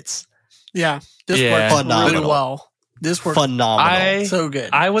this hits. Yeah, this worked really well. This worked phenomenal. So good.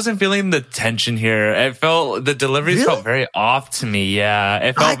 I wasn't feeling the tension here. The deliveries felt very off to me. Yeah,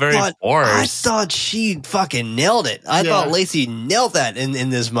 it felt very forced. I thought she fucking nailed it. I thought Lacey nailed that in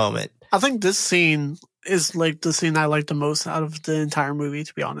this moment. I think this scene is like the scene I like the most out of the entire movie,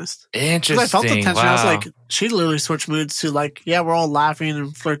 to be honest. Interesting. I felt the tension. Wow. I was like, she literally switched moods to like, yeah, we're all laughing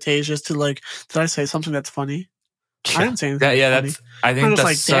and flirtatious to like, did I say something that's funny? I didn't say anything. I think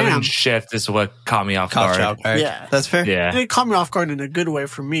the sudden shift is what caught me off guard. Yeah, that's fair. Yeah, and it caught me off guard in a good way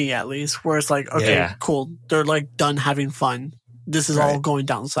for me, at least. Where it's like, okay, cool, they're like done having fun. This is all going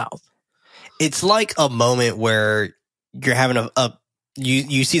down south. It's like a moment where you're having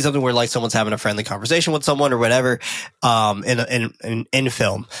you see something where like someone's having a friendly conversation with someone or whatever, in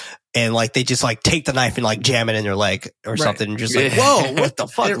film. And like they just like take the knife and like jam it in their leg or something, and just like, whoa, what the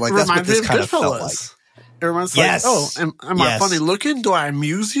fuck? Like that's what this kind of felt like. Everyone's like, oh, am I funny looking? Do I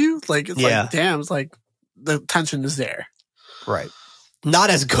amuse you? Like, it's like, damn, it's like the tension is there. Right. Not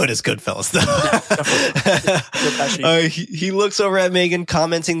as good as Goodfellas, though. He looks over at Megan,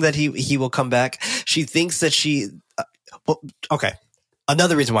 commenting that he will come back. She thinks that okay.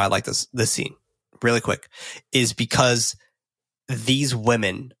 Another reason why I like this scene, really quick, is because these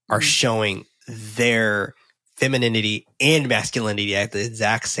women are showing their femininity and masculinity at the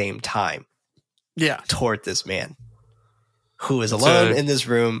exact same time. Yeah, toward this man who is alone in this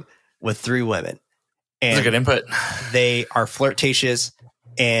room with three women. And that's a good input. They are flirtatious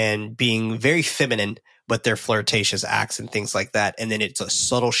and being very feminine with their flirtatious acts and things like that. And then it's a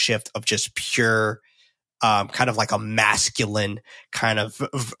subtle shift of just pure, kind of like a masculine kind of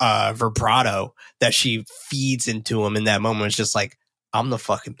vibrato that she feeds into him in that moment. It's just like, I'm the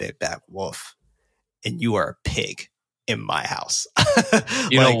fucking big bad wolf and you are a pig in my house.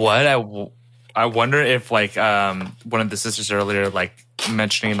 You know what? I wonder if like one of the sisters earlier like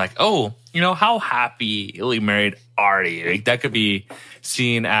mentioning like, oh, you know, how happily married are you? Like, that could be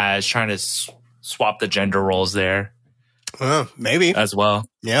seen as trying to swap the gender roles there. Maybe as well.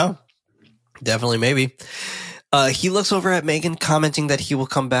 Yeah, definitely maybe. He looks over at Megan, commenting that he will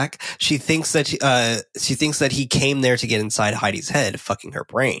come back. She thinks that he came there to get inside Heidi's head, fucking her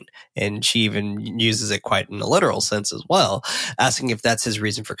brain, and she even uses it quite in a literal sense as well, asking if that's his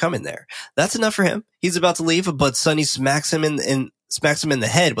reason for coming there. That's enough for him. He's about to leave, but Sonny smacks him in the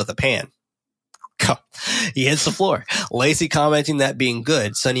head with a pan. He hits the floor. Lacey commenting that being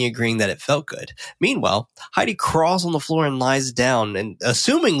good, Sonny agreeing that it felt good. Meanwhile, Heidi crawls on the floor and lies down, and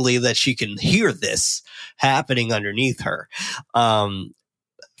assumingly that she can hear this happening underneath her.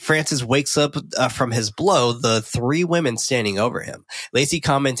 Francis wakes up from his blow, the three women standing over him. Lacey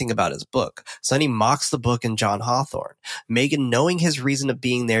commenting about his book. Sonny mocks the book and John Hawthorne. Megan knowing his reason of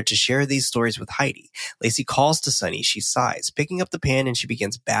being there to share these stories with Heidi. Lacey calls to Sonny. She sighs, picking up the pan, and she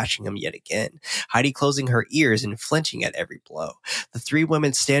begins bashing him yet again. Heidi closing her ears and flinching at every blow. The three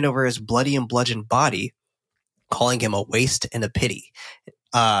women stand over his bloody and bludgeoned body, calling him a waste and a pity.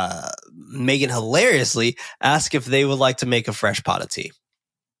 Megan hilariously asks if they would like to make a fresh pot of tea.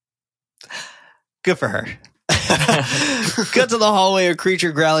 Good for her. Cut to the hallway, a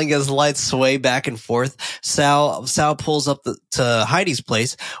creature growling as lights sway back and forth. Sal pulls up to Heidi's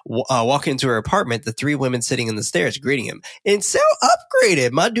place, walking into her apartment, the three women sitting in the stairs greeting him. And Sal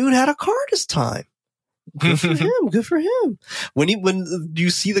upgraded. My dude had a car this time. Good for him. Good for him. When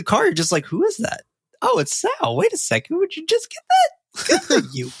you see the car, you're just like, who is that? Oh, it's Sal. Wait a second. Would you just get that? Good for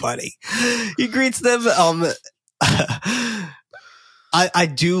you, buddy. He greets them. I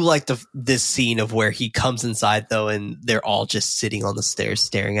do like this scene of where he comes inside though, and they're all just sitting on the stairs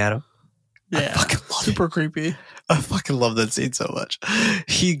staring at him. Yeah, I fucking love super creepy. I fucking love that scene so much.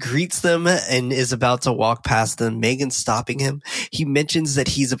 He greets them and is about to walk past them. Megan's stopping him. He mentions that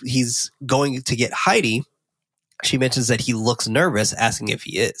he's going to get Heidi. She mentions that he looks nervous, asking if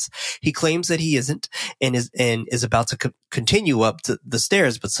he is. He claims that he isn't and is about to continue up to the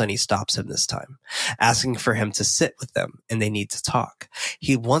stairs, but Sonny stops him this time, asking for him to sit with them and they need to talk.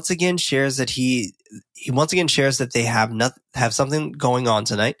 He once again shares that they have something going on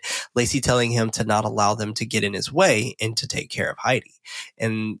tonight. Lacey telling him to not allow them to get in his way and to take care of Heidi,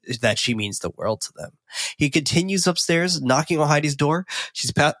 and that she means the world to them. He continues upstairs, knocking on Heidi's door.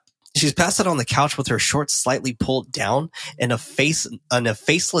 She's passed out on the couch with her shorts slightly pulled down and a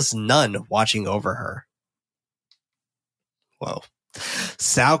faceless nun watching over her. Whoa.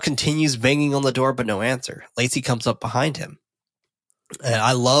 Sal continues banging on the door, but no answer. Lacey comes up behind him. And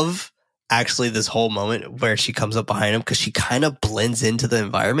I love actually this whole moment where she comes up behind him because she kind of blends into the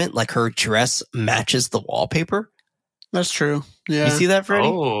environment. Like her dress matches the wallpaper. That's true. Yeah. You see that, Freddie?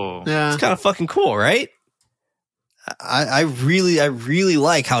 Oh. Yeah. It's kind of fucking cool, right? I really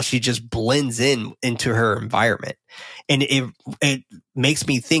like how she just blends into her environment, and it makes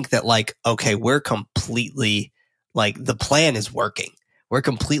me think that like, okay, we're completely like the plan is working. We're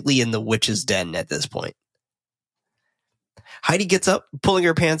completely in the witch's den at this point. Heidi gets up, pulling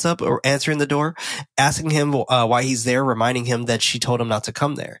her pants up, or answering the door, asking him why he's there, reminding him that she told him not to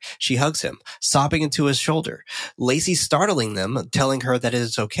come there. She hugs him, sobbing into his shoulder. Lacey startling them, telling her that it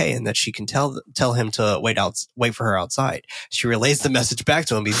is okay and that she can tell him to wait for her outside. She relays the message back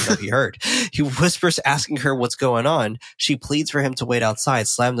to him even though he heard. He whispers, asking her what's going on. She pleads for him to wait outside,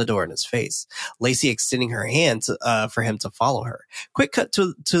 slam the door in his face. Lacey extending her hand for him to follow her. Quick cut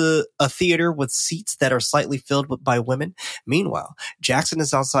to a theater with seats that are slightly filled by women. Meanwhile, Jackson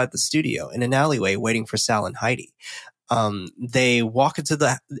is outside the studio in an alleyway waiting for Sal and Heidi. They walk into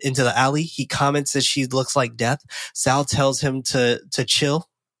the alley. He comments that she looks like death. Sal tells him to chill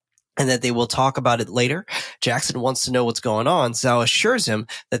and that they will talk about it later. Jackson wants to know what's going on. Sal assures him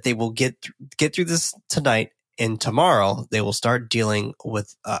that they will get through this tonight, and tomorrow they will start dealing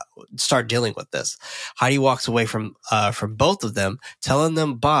with this. Heidi walks away from both of them, telling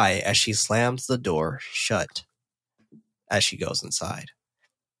them bye as she slams the door shut as she goes inside.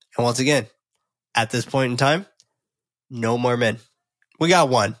 And once again, at this point in time, no more men. We got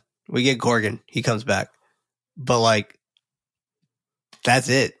one. We get Gorgon. He comes back. But like, that's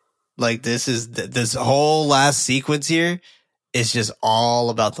it. Like this whole last sequence here is just all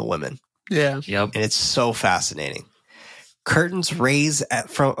about the women. Yeah. Yep. And it's so fascinating. Curtains raise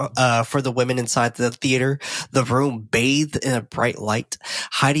for the women inside the theater. The room bathed in a bright light.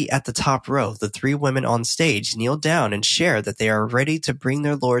 Heidi at the top row. The three women on stage kneel down and share that they are ready to bring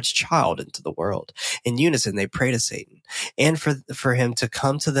their Lord's child into the world. In unison, they pray to Satan and for him to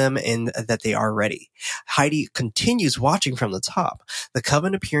come to them and that they are ready. Heidi continues watching from the top, the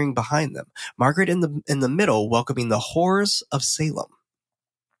coven appearing behind them. Margaret in the middle, welcoming the horrors of Salem,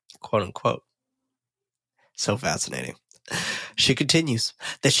 quote unquote. So fascinating. She continues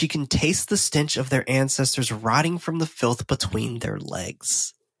that she can taste the stench of their ancestors rotting from the filth between their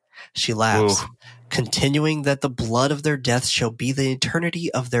legs. She laughs, continuing that the blood of their death shall be the eternity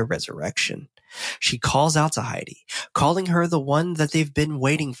of their resurrection. She calls out to Heidi, calling her the one that they've been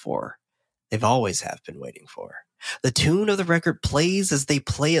waiting for. They've always have been waiting for. The tune of the record plays as they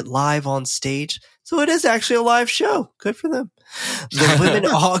play it live on stage. So it is actually a live show. Good for them. The women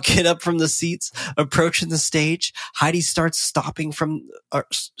all get up from the seats, approaching the stage. Heidi starts shedding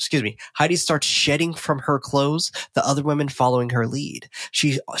from her clothes, the other women following her lead.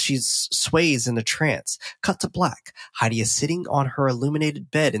 She sways in a trance. Cut to black. Heidi is sitting on her illuminated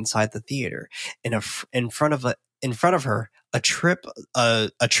bed inside the theater. In front of her, a trip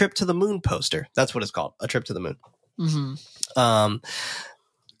to the moon poster. That's what it's called. A trip to the moon. Mm-hmm.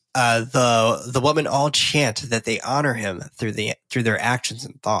 The women all chant that they honor him through their actions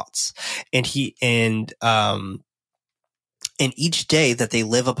and thoughts, and each day that they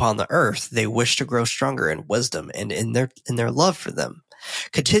live upon the earth, they wish to grow stronger in wisdom and in their love for them,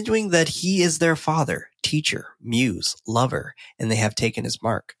 continuing that he is their father, teacher, muse, lover, and they have taken his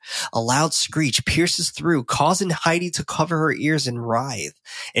mark. A loud screech pierces through, causing Heidi to cover her ears and writhe,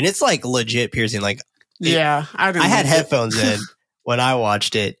 and it's like legit piercing. Like, yeah, I had headphones in when I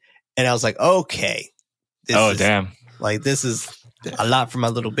watched it, and I was like, okay. Damn. Like, this is a lot for my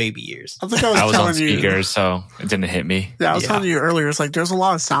little baby ears. I think I was on speakers, so it didn't hit me. Yeah, I was telling you earlier, it's like there's a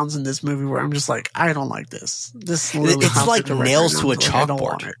lot of sounds in this movie where I'm just like, I don't like this. It's like nails to a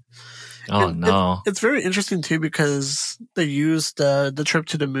chalkboard. Oh, no. It's very interesting, too, because they use the trip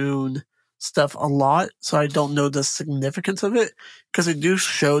to the moon stuff a lot, so I don't know the significance of it, because they do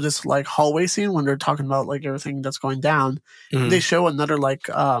show this like hallway scene when they're talking about like everything that's going down. Mhm. They show another like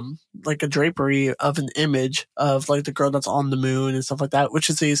a drapery of an image of like the girl that's on the moon and stuff like that,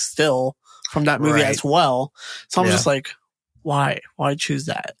 which is a still from that movie Right. as well. So I'm Yeah. just like, why choose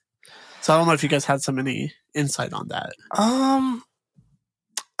that? So I don't know if you guys had any insight on that.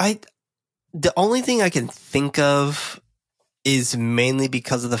 The only thing I can think of is mainly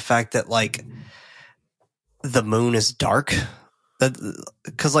because of the fact that like the moon is dark.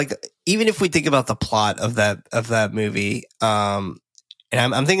 Because like even if we think about the plot of that movie, and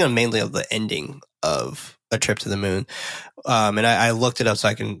I'm thinking mainly of the ending of A Trip to the Moon. And I looked it up so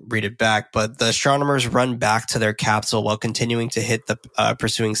I can read it back, but the astronomers run back to their capsule while continuing to hit the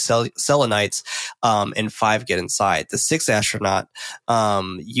pursuing Selenites, and 5 get inside. The 6th astronaut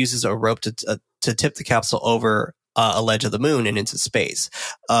uses a rope to tip the capsule over a ledge of the moon and into space.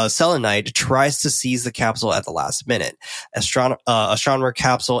 Selenite tries to seize the capsule at the last minute. Astronomer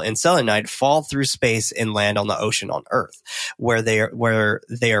capsule and Selenite fall through space and land on the ocean on Earth, where they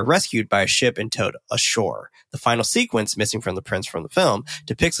are rescued by a ship and towed ashore. The final sequence, missing from the prints from the film,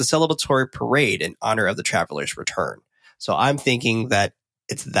 depicts a celebratory parade in honor of the traveler's return. So I'm thinking that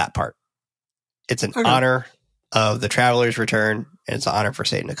it's that part. It's an honor of the traveler's return, and it's an honor for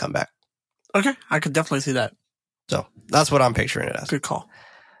Satan to come back. Okay, I could definitely see that. So that's what I'm picturing it as. Good call.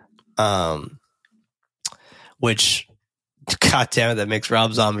 Which, God damn it, that makes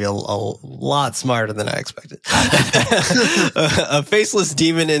Rob Zombie a lot smarter than I expected. A faceless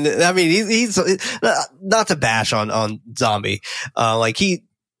demon, and I mean, he's not to bash on Zombie. Like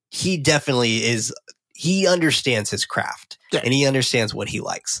he definitely is. He understands his craft, and he understands what he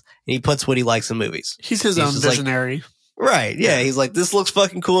likes, and he puts what he likes in movies. He's his own visionary. Right. Yeah. He's like, this looks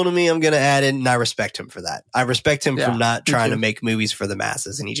fucking cool to me. I'm going to add it. And I respect him for that. I respect him for not trying to make movies for the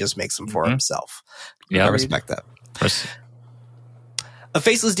masses, and he just makes them for himself. Yeah. I respect that. A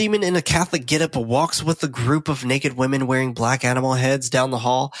faceless demon in a Catholic getup walks with a group of naked women wearing black animal heads down the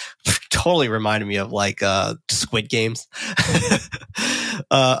hall. Totally reminded me of like Squid Games.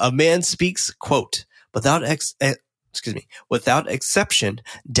 A man speaks, quote, without exception,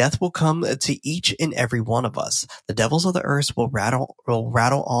 death will come to each and every one of us. The devils of the earth will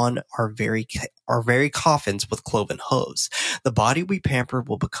rattle on our very coffins with cloven hooves. The body we pamper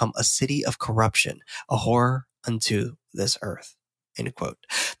will become a city of corruption, a horror unto this earth. End quote.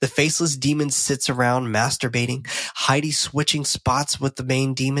 The faceless demon sits around masturbating, Heidi switching spots with the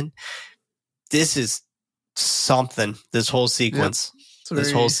main demon. This is something. This whole sequence. Yep.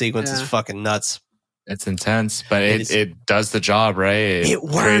 This whole sequence is fucking nuts. It's intense, but it does the job, right? It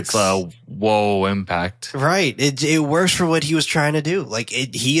works. Creates a whoa impact. Right. It works for what he was trying to do. Like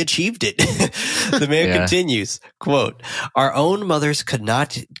he achieved it. The man continues, quote, our own mothers could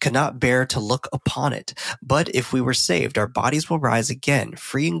not bear to look upon it. But if we were saved, our bodies will rise again,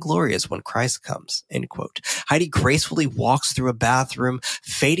 free and glorious when Christ comes, end quote. Heidi gracefully walks through a bathroom,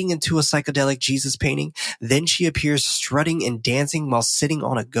 fading into a psychedelic Jesus painting. Then she appears strutting and dancing while sitting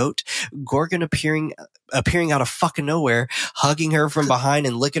on a goat. Gorgon appearing out of fucking nowhere, hugging her from behind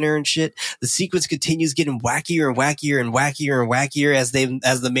and licking her and shit. The sequence continues getting wackier and wackier and wackier and wackier as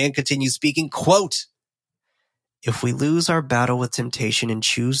the man continues speaking. Quote, if we lose our battle with temptation and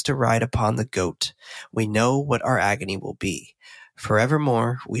choose to ride upon the goat, we know what our agony will be.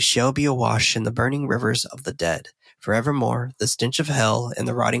 Forevermore, we shall be awash in the burning rivers of the dead. Forevermore, the stench of hell and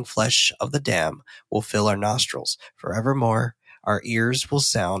the rotting flesh of the damned will fill our nostrils. Forevermore, our ears will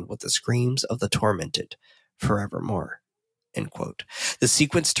sound with the screams of the tormented. Forevermore. End quote. The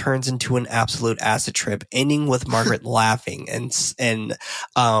sequence turns into an absolute acid trip, ending with Margaret laughing and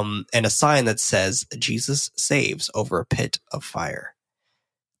a sign that says Jesus saves over a pit of fire.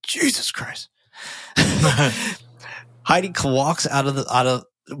 Jesus Christ. Heidi walks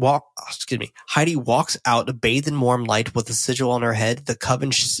Heidi walks out, bathed in warm light with a sigil on her head, the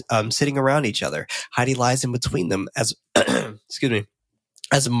coven sitting around each other. Heidi lies in between them as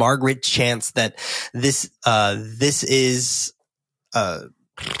as Margaret chants that this is I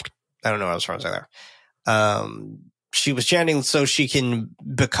don't know what I was trying to say there. She was chanting so she can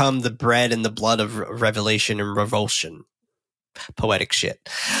become the bread and the blood of revelation and revulsion. Poetic shit.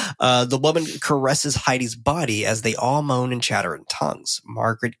 The woman caresses Heidi's body as they all moan and chatter in tongues.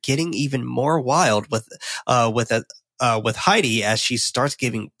 Margaret getting even more wild with Heidi as she starts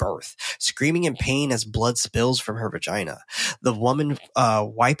giving birth, screaming in pain as blood spills from her vagina. The woman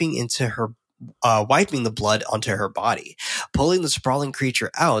wiping into her wiping the blood onto her body. Pulling the sprawling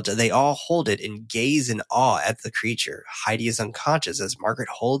creature out, they all hold it and gaze in awe at the creature. Heidi is unconscious as Margaret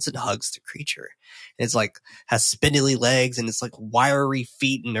holds and hugs the creature. And it's like, has spindly legs and it's like wiry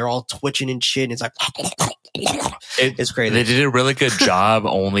feet and they're all twitching and shit. And it's like, it's crazy. They did a really good job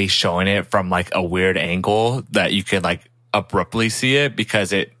only showing it from like a weird angle that you could like abruptly see it,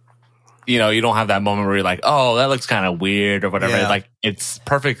 because it, you know, you don't have that moment where you're like, oh, that looks kind of weird or whatever. Yeah. Like, it's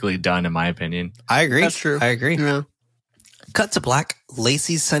perfectly done, in my opinion. I agree. That's true. I agree. Yeah. Cut to black.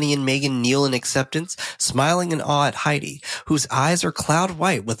 Lacey, Sunny, and Megan kneel in acceptance, smiling in awe at Heidi, whose eyes are cloud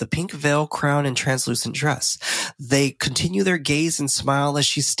white with a pink veil, crown, and translucent dress. They continue their gaze and smile as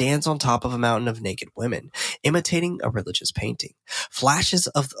she stands on top of a mountain of naked women, imitating a religious painting. Flashes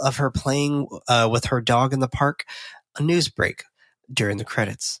of her playing with her dog in the park. A news break during the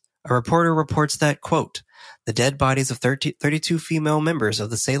credits. A reporter reports that, quote, the dead bodies of 32 female members of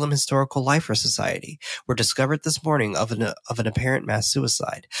the Salem Historical Lifer Society were discovered this morning of an apparent mass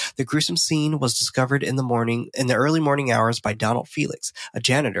suicide. The gruesome scene was discovered in the early morning hours by Donald Felix, a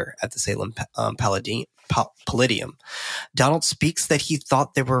janitor at the Salem Palladium. Donald speaks that he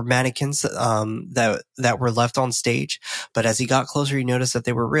thought they were mannequins that were left on stage, but as he got closer, he noticed that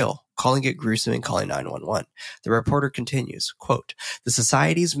they were real, calling it gruesome and calling 911. The reporter continues, quote, the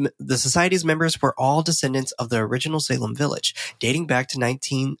society's members were all descendants of the original Salem village, dating back to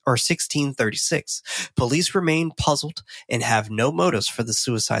 1636. Police remain puzzled and have no motives for the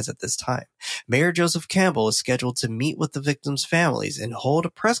suicides at this time. Mayor Joseph Campbell is scheduled to meet with the victims' families and hold a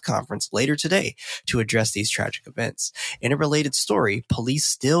press conference later today to address these tragic events. In a related story, police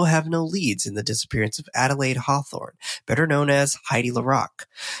still have no leads in the disappearance of Adelaide Hawthorne, better known as Heidi LaRocque.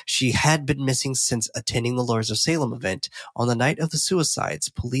 She had been missing since attending the Lords of Salem event. On the night of the suicides,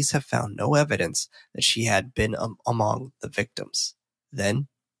 police have found no evidence that she had been among the victims. Then,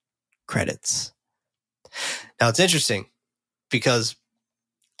 credits. Now, it's interesting because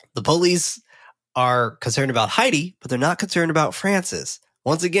the police are concerned about Heidi, but they're not concerned about Frances.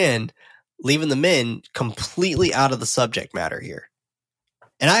 Once again, leaving the men completely out of the subject matter here.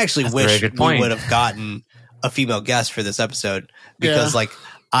 And I actually wish we would have gotten a female guest for this episode because, like,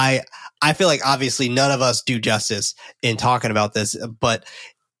 I feel like obviously none of us do justice in talking about this, but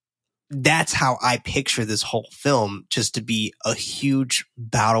that's how I picture this whole film, just to be a huge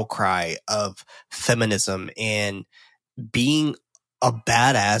battle cry of feminism and being a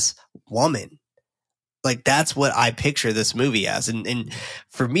badass woman. Like, that's what I picture this movie as. And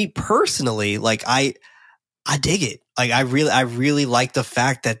for me personally, like, I dig it. Like, I really like the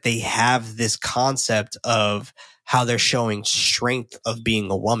fact that they have this concept of how they're showing strength of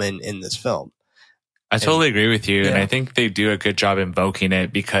being a woman in this film. I totally agree with you. And I think they do a good job invoking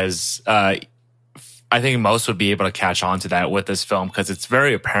it because I think most would be able to catch on to that with this film because it's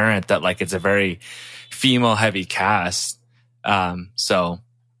very apparent that, like, it's a very female heavy cast. So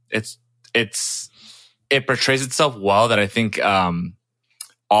it portrays itself well that I think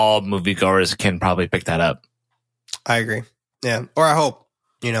all moviegoers can probably pick that up. I agree. Yeah. Or I hope,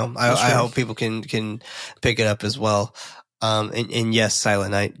 I hope people can pick it up as well. And yes,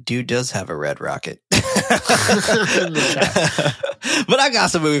 Silent Night, dude does have a red rocket. But I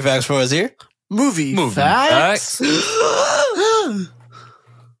got some movie facts for us here. Movie facts?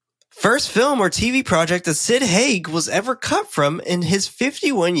 First film or TV project that Sid Haig was ever cut from in his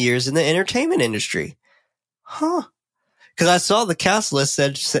 51 years in the entertainment industry. Huh. Because I saw the cast list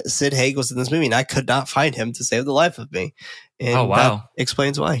said Sid Haig was in this movie, and I could not find him to save the life of me. And that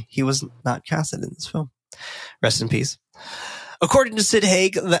explains why he was not casted in this film. Rest in peace. According to Sid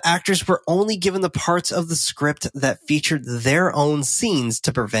Haig, the actors were only given the parts of the script that featured their own scenes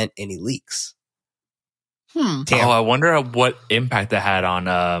to prevent any leaks. Oh, I wonder what impact that had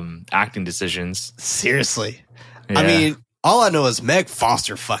on acting decisions. Seriously. Yeah. I mean, all I know is Meg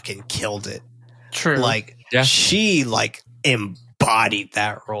Foster fucking killed it. True. Like, she, like, embodied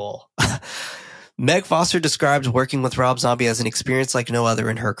that role. Meg Foster describes working with Rob Zombie as an experience like no other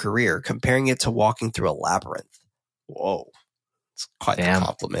in her career, comparing it to walking through a labyrinth. Whoa. It's quite a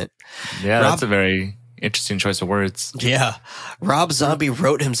compliment. Yeah, that's a very interesting choice of words. Yeah. Rob Zombie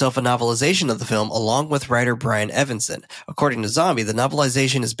wrote himself a novelization of the film along with writer Brian Evanson. According to Zombie, the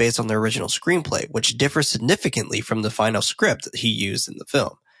novelization is based on the original screenplay, which differs significantly from the final script that he used in the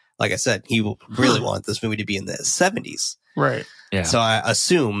film. Like I said, he really wanted this movie to be in the 70s. Right. Yeah. So I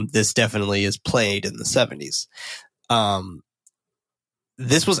assume this definitely is played in the 70s.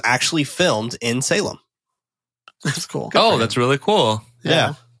 This was actually filmed in Salem. That's cool. That's really cool.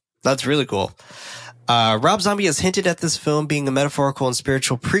 Yeah. That's really cool. Rob Zombie has hinted at this film being a metaphorical and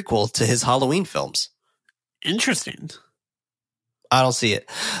spiritual prequel to his Halloween films. Interesting. I don't see it.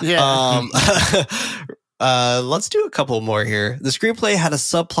 Yeah. Let's do a couple more here. The screenplay had a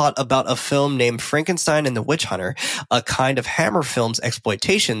subplot about a film named Frankenstein and the Witch Hunter, a kind of Hammer Films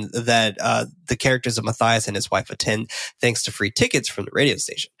exploitation that the characters of Matthias and his wife attend thanks to free tickets from the radio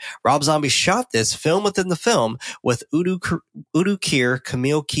station. Rob Zombie shot this film within the film with Udo Kier,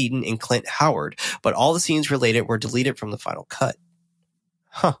 Camille Keaton, and Clint Howard, but all the scenes related were deleted from the final cut.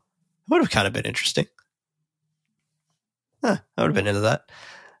 Huh. Would have kind of been interesting. I would have been into that.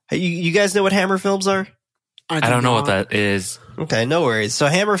 Hey, you guys know what Hammer Films are? I don't know what that is. Okay, no worries. So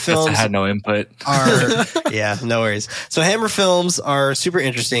Hammer Films I had no input. Yeah, no worries. So Hammer Films are super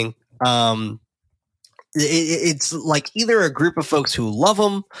interesting. It's like either a group of folks who love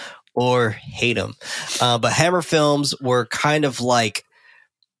them or hate them. But Hammer Films were kind of like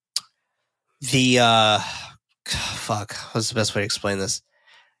the what's the best way to explain this?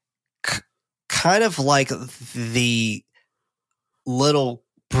 Kind of like the little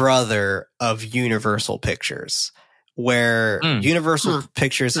brother of Universal Pictures, where Universal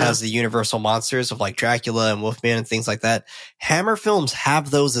Pictures has the Universal monsters of like Dracula and Wolfman and things like that. Hammer Films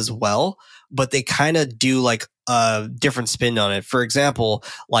have those as well, but they kind of do like a different spin on it. For example,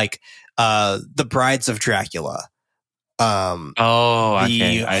 like The Brides of Dracula.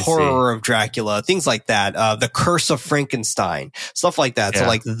 The Horror of Dracula, things like that. The Curse of Frankenstein, stuff like that. Yeah. So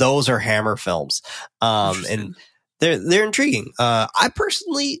like those are Hammer Films. And they're intriguing. I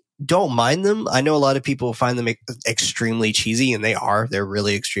personally don't mind them. I know a lot of people find them extremely cheesy, and they're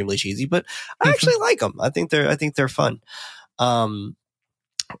really extremely cheesy, but I actually like them. I think they're fun.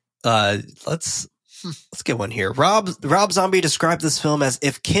 Let's get one here. Rob Zombie described this film as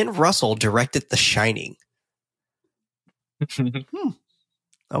if Ken Russell directed The Shining.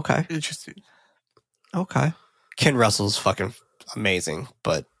 Okay. Interesting. Okay. Ken Russell's fucking amazing,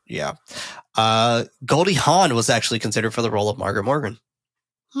 but yeah. Goldie Hawn was actually considered for the role of Margaret Morgan.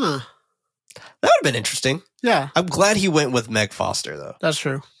 Huh. That would have been interesting. Yeah. I'm glad he went with Meg Foster, though. That's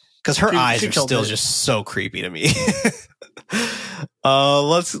true. Because her eyes are still just so creepy to me.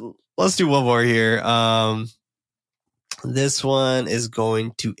 Let's do one more here. This one is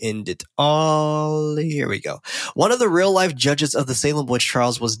going to end it all. Here we go. One of the real-life judges of the Salem witch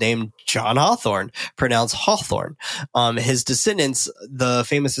trials was named John Hawthorne, pronounced Hawthorne. His descendants, the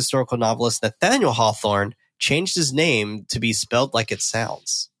famous historical novelist Nathaniel Hawthorne, changed his name to be spelled like it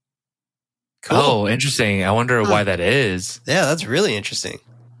sounds. Cool. Oh, interesting. I wonder why that is. Yeah, that's really interesting.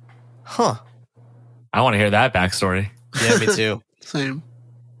 Huh. I want to hear that backstory. Yeah, me too. Same.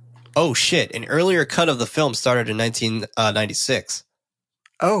 Oh, shit. An earlier cut of the film started in 1996.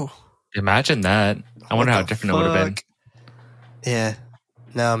 Oh. Imagine that. I wonder how different it would have been. Yeah.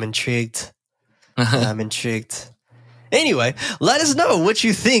 Now I'm intrigued. Anyway, let us know what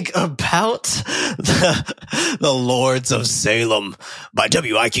you think about the Lords of Salem by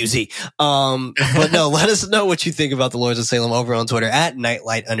WIQZ. But no, let us know what you think about the Lords of Salem over on Twitter at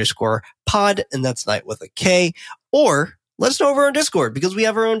 @nightlight_pod, and that's night with a K, or let us know over on Discord, because we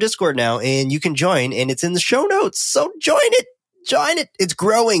have our own Discord now, and you can join, and it's in the show notes. So join it. It's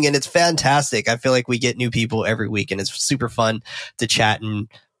growing, and it's fantastic. I feel like we get new people every week, and it's super fun to chat and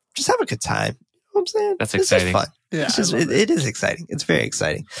just have a good time. You know what I'm saying? That's exciting. It's fun. Yeah, it is exciting. It's very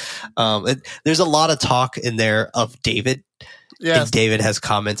exciting. There's a lot of talk in there of David. Yes. And David has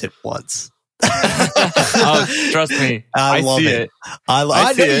commented once. Oh, trust me. I love see it. I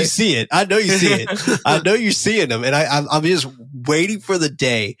know you see it. I know you see it. I know you're seeing them. And I'm just waiting for the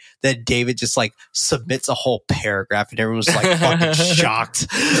day that David just like submits a whole paragraph and everyone's like fucking shocked.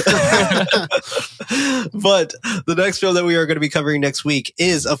 But the next film that we are going to be covering next week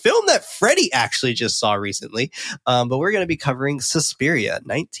is a film that Freddie actually just saw recently. But we're going to be covering Suspiria,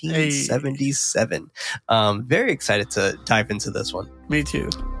 1977. Very excited to dive into this one. Me too.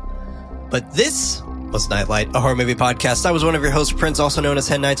 But this was Nightlight, a horror movie podcast. I was one of your hosts, Prince, also known as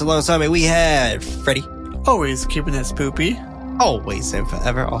Hen Nights. Alongside me, we had Freddie. Always keeping it spoopy. Always and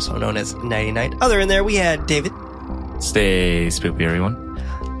forever, also known as Nighty Night. Other in there, we had David. Stay spoopy, everyone.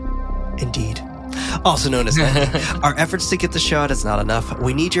 Indeed. Also known as Nighty. Our efforts to get the show out is not enough.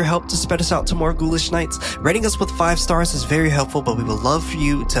 We need your help to spread us out to more ghoulish nights. Rating us with 5 stars is very helpful, but we would love for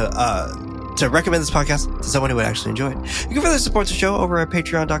you to recommend this podcast to someone who would actually enjoy it. You can further support the show over at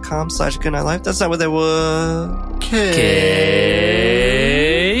patreon.com/goodnightlife. That's not what that was. Okay.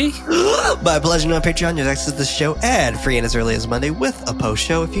 By pledging on Patreon, you'll access this show ad-free and as early as Monday with a post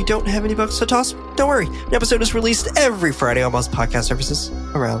show. If you don't have any bucks to toss, don't worry. An episode is released every Friday on most podcast services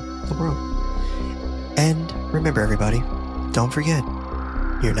around the world. And remember, everybody, don't forget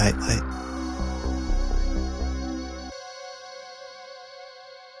your nightlight.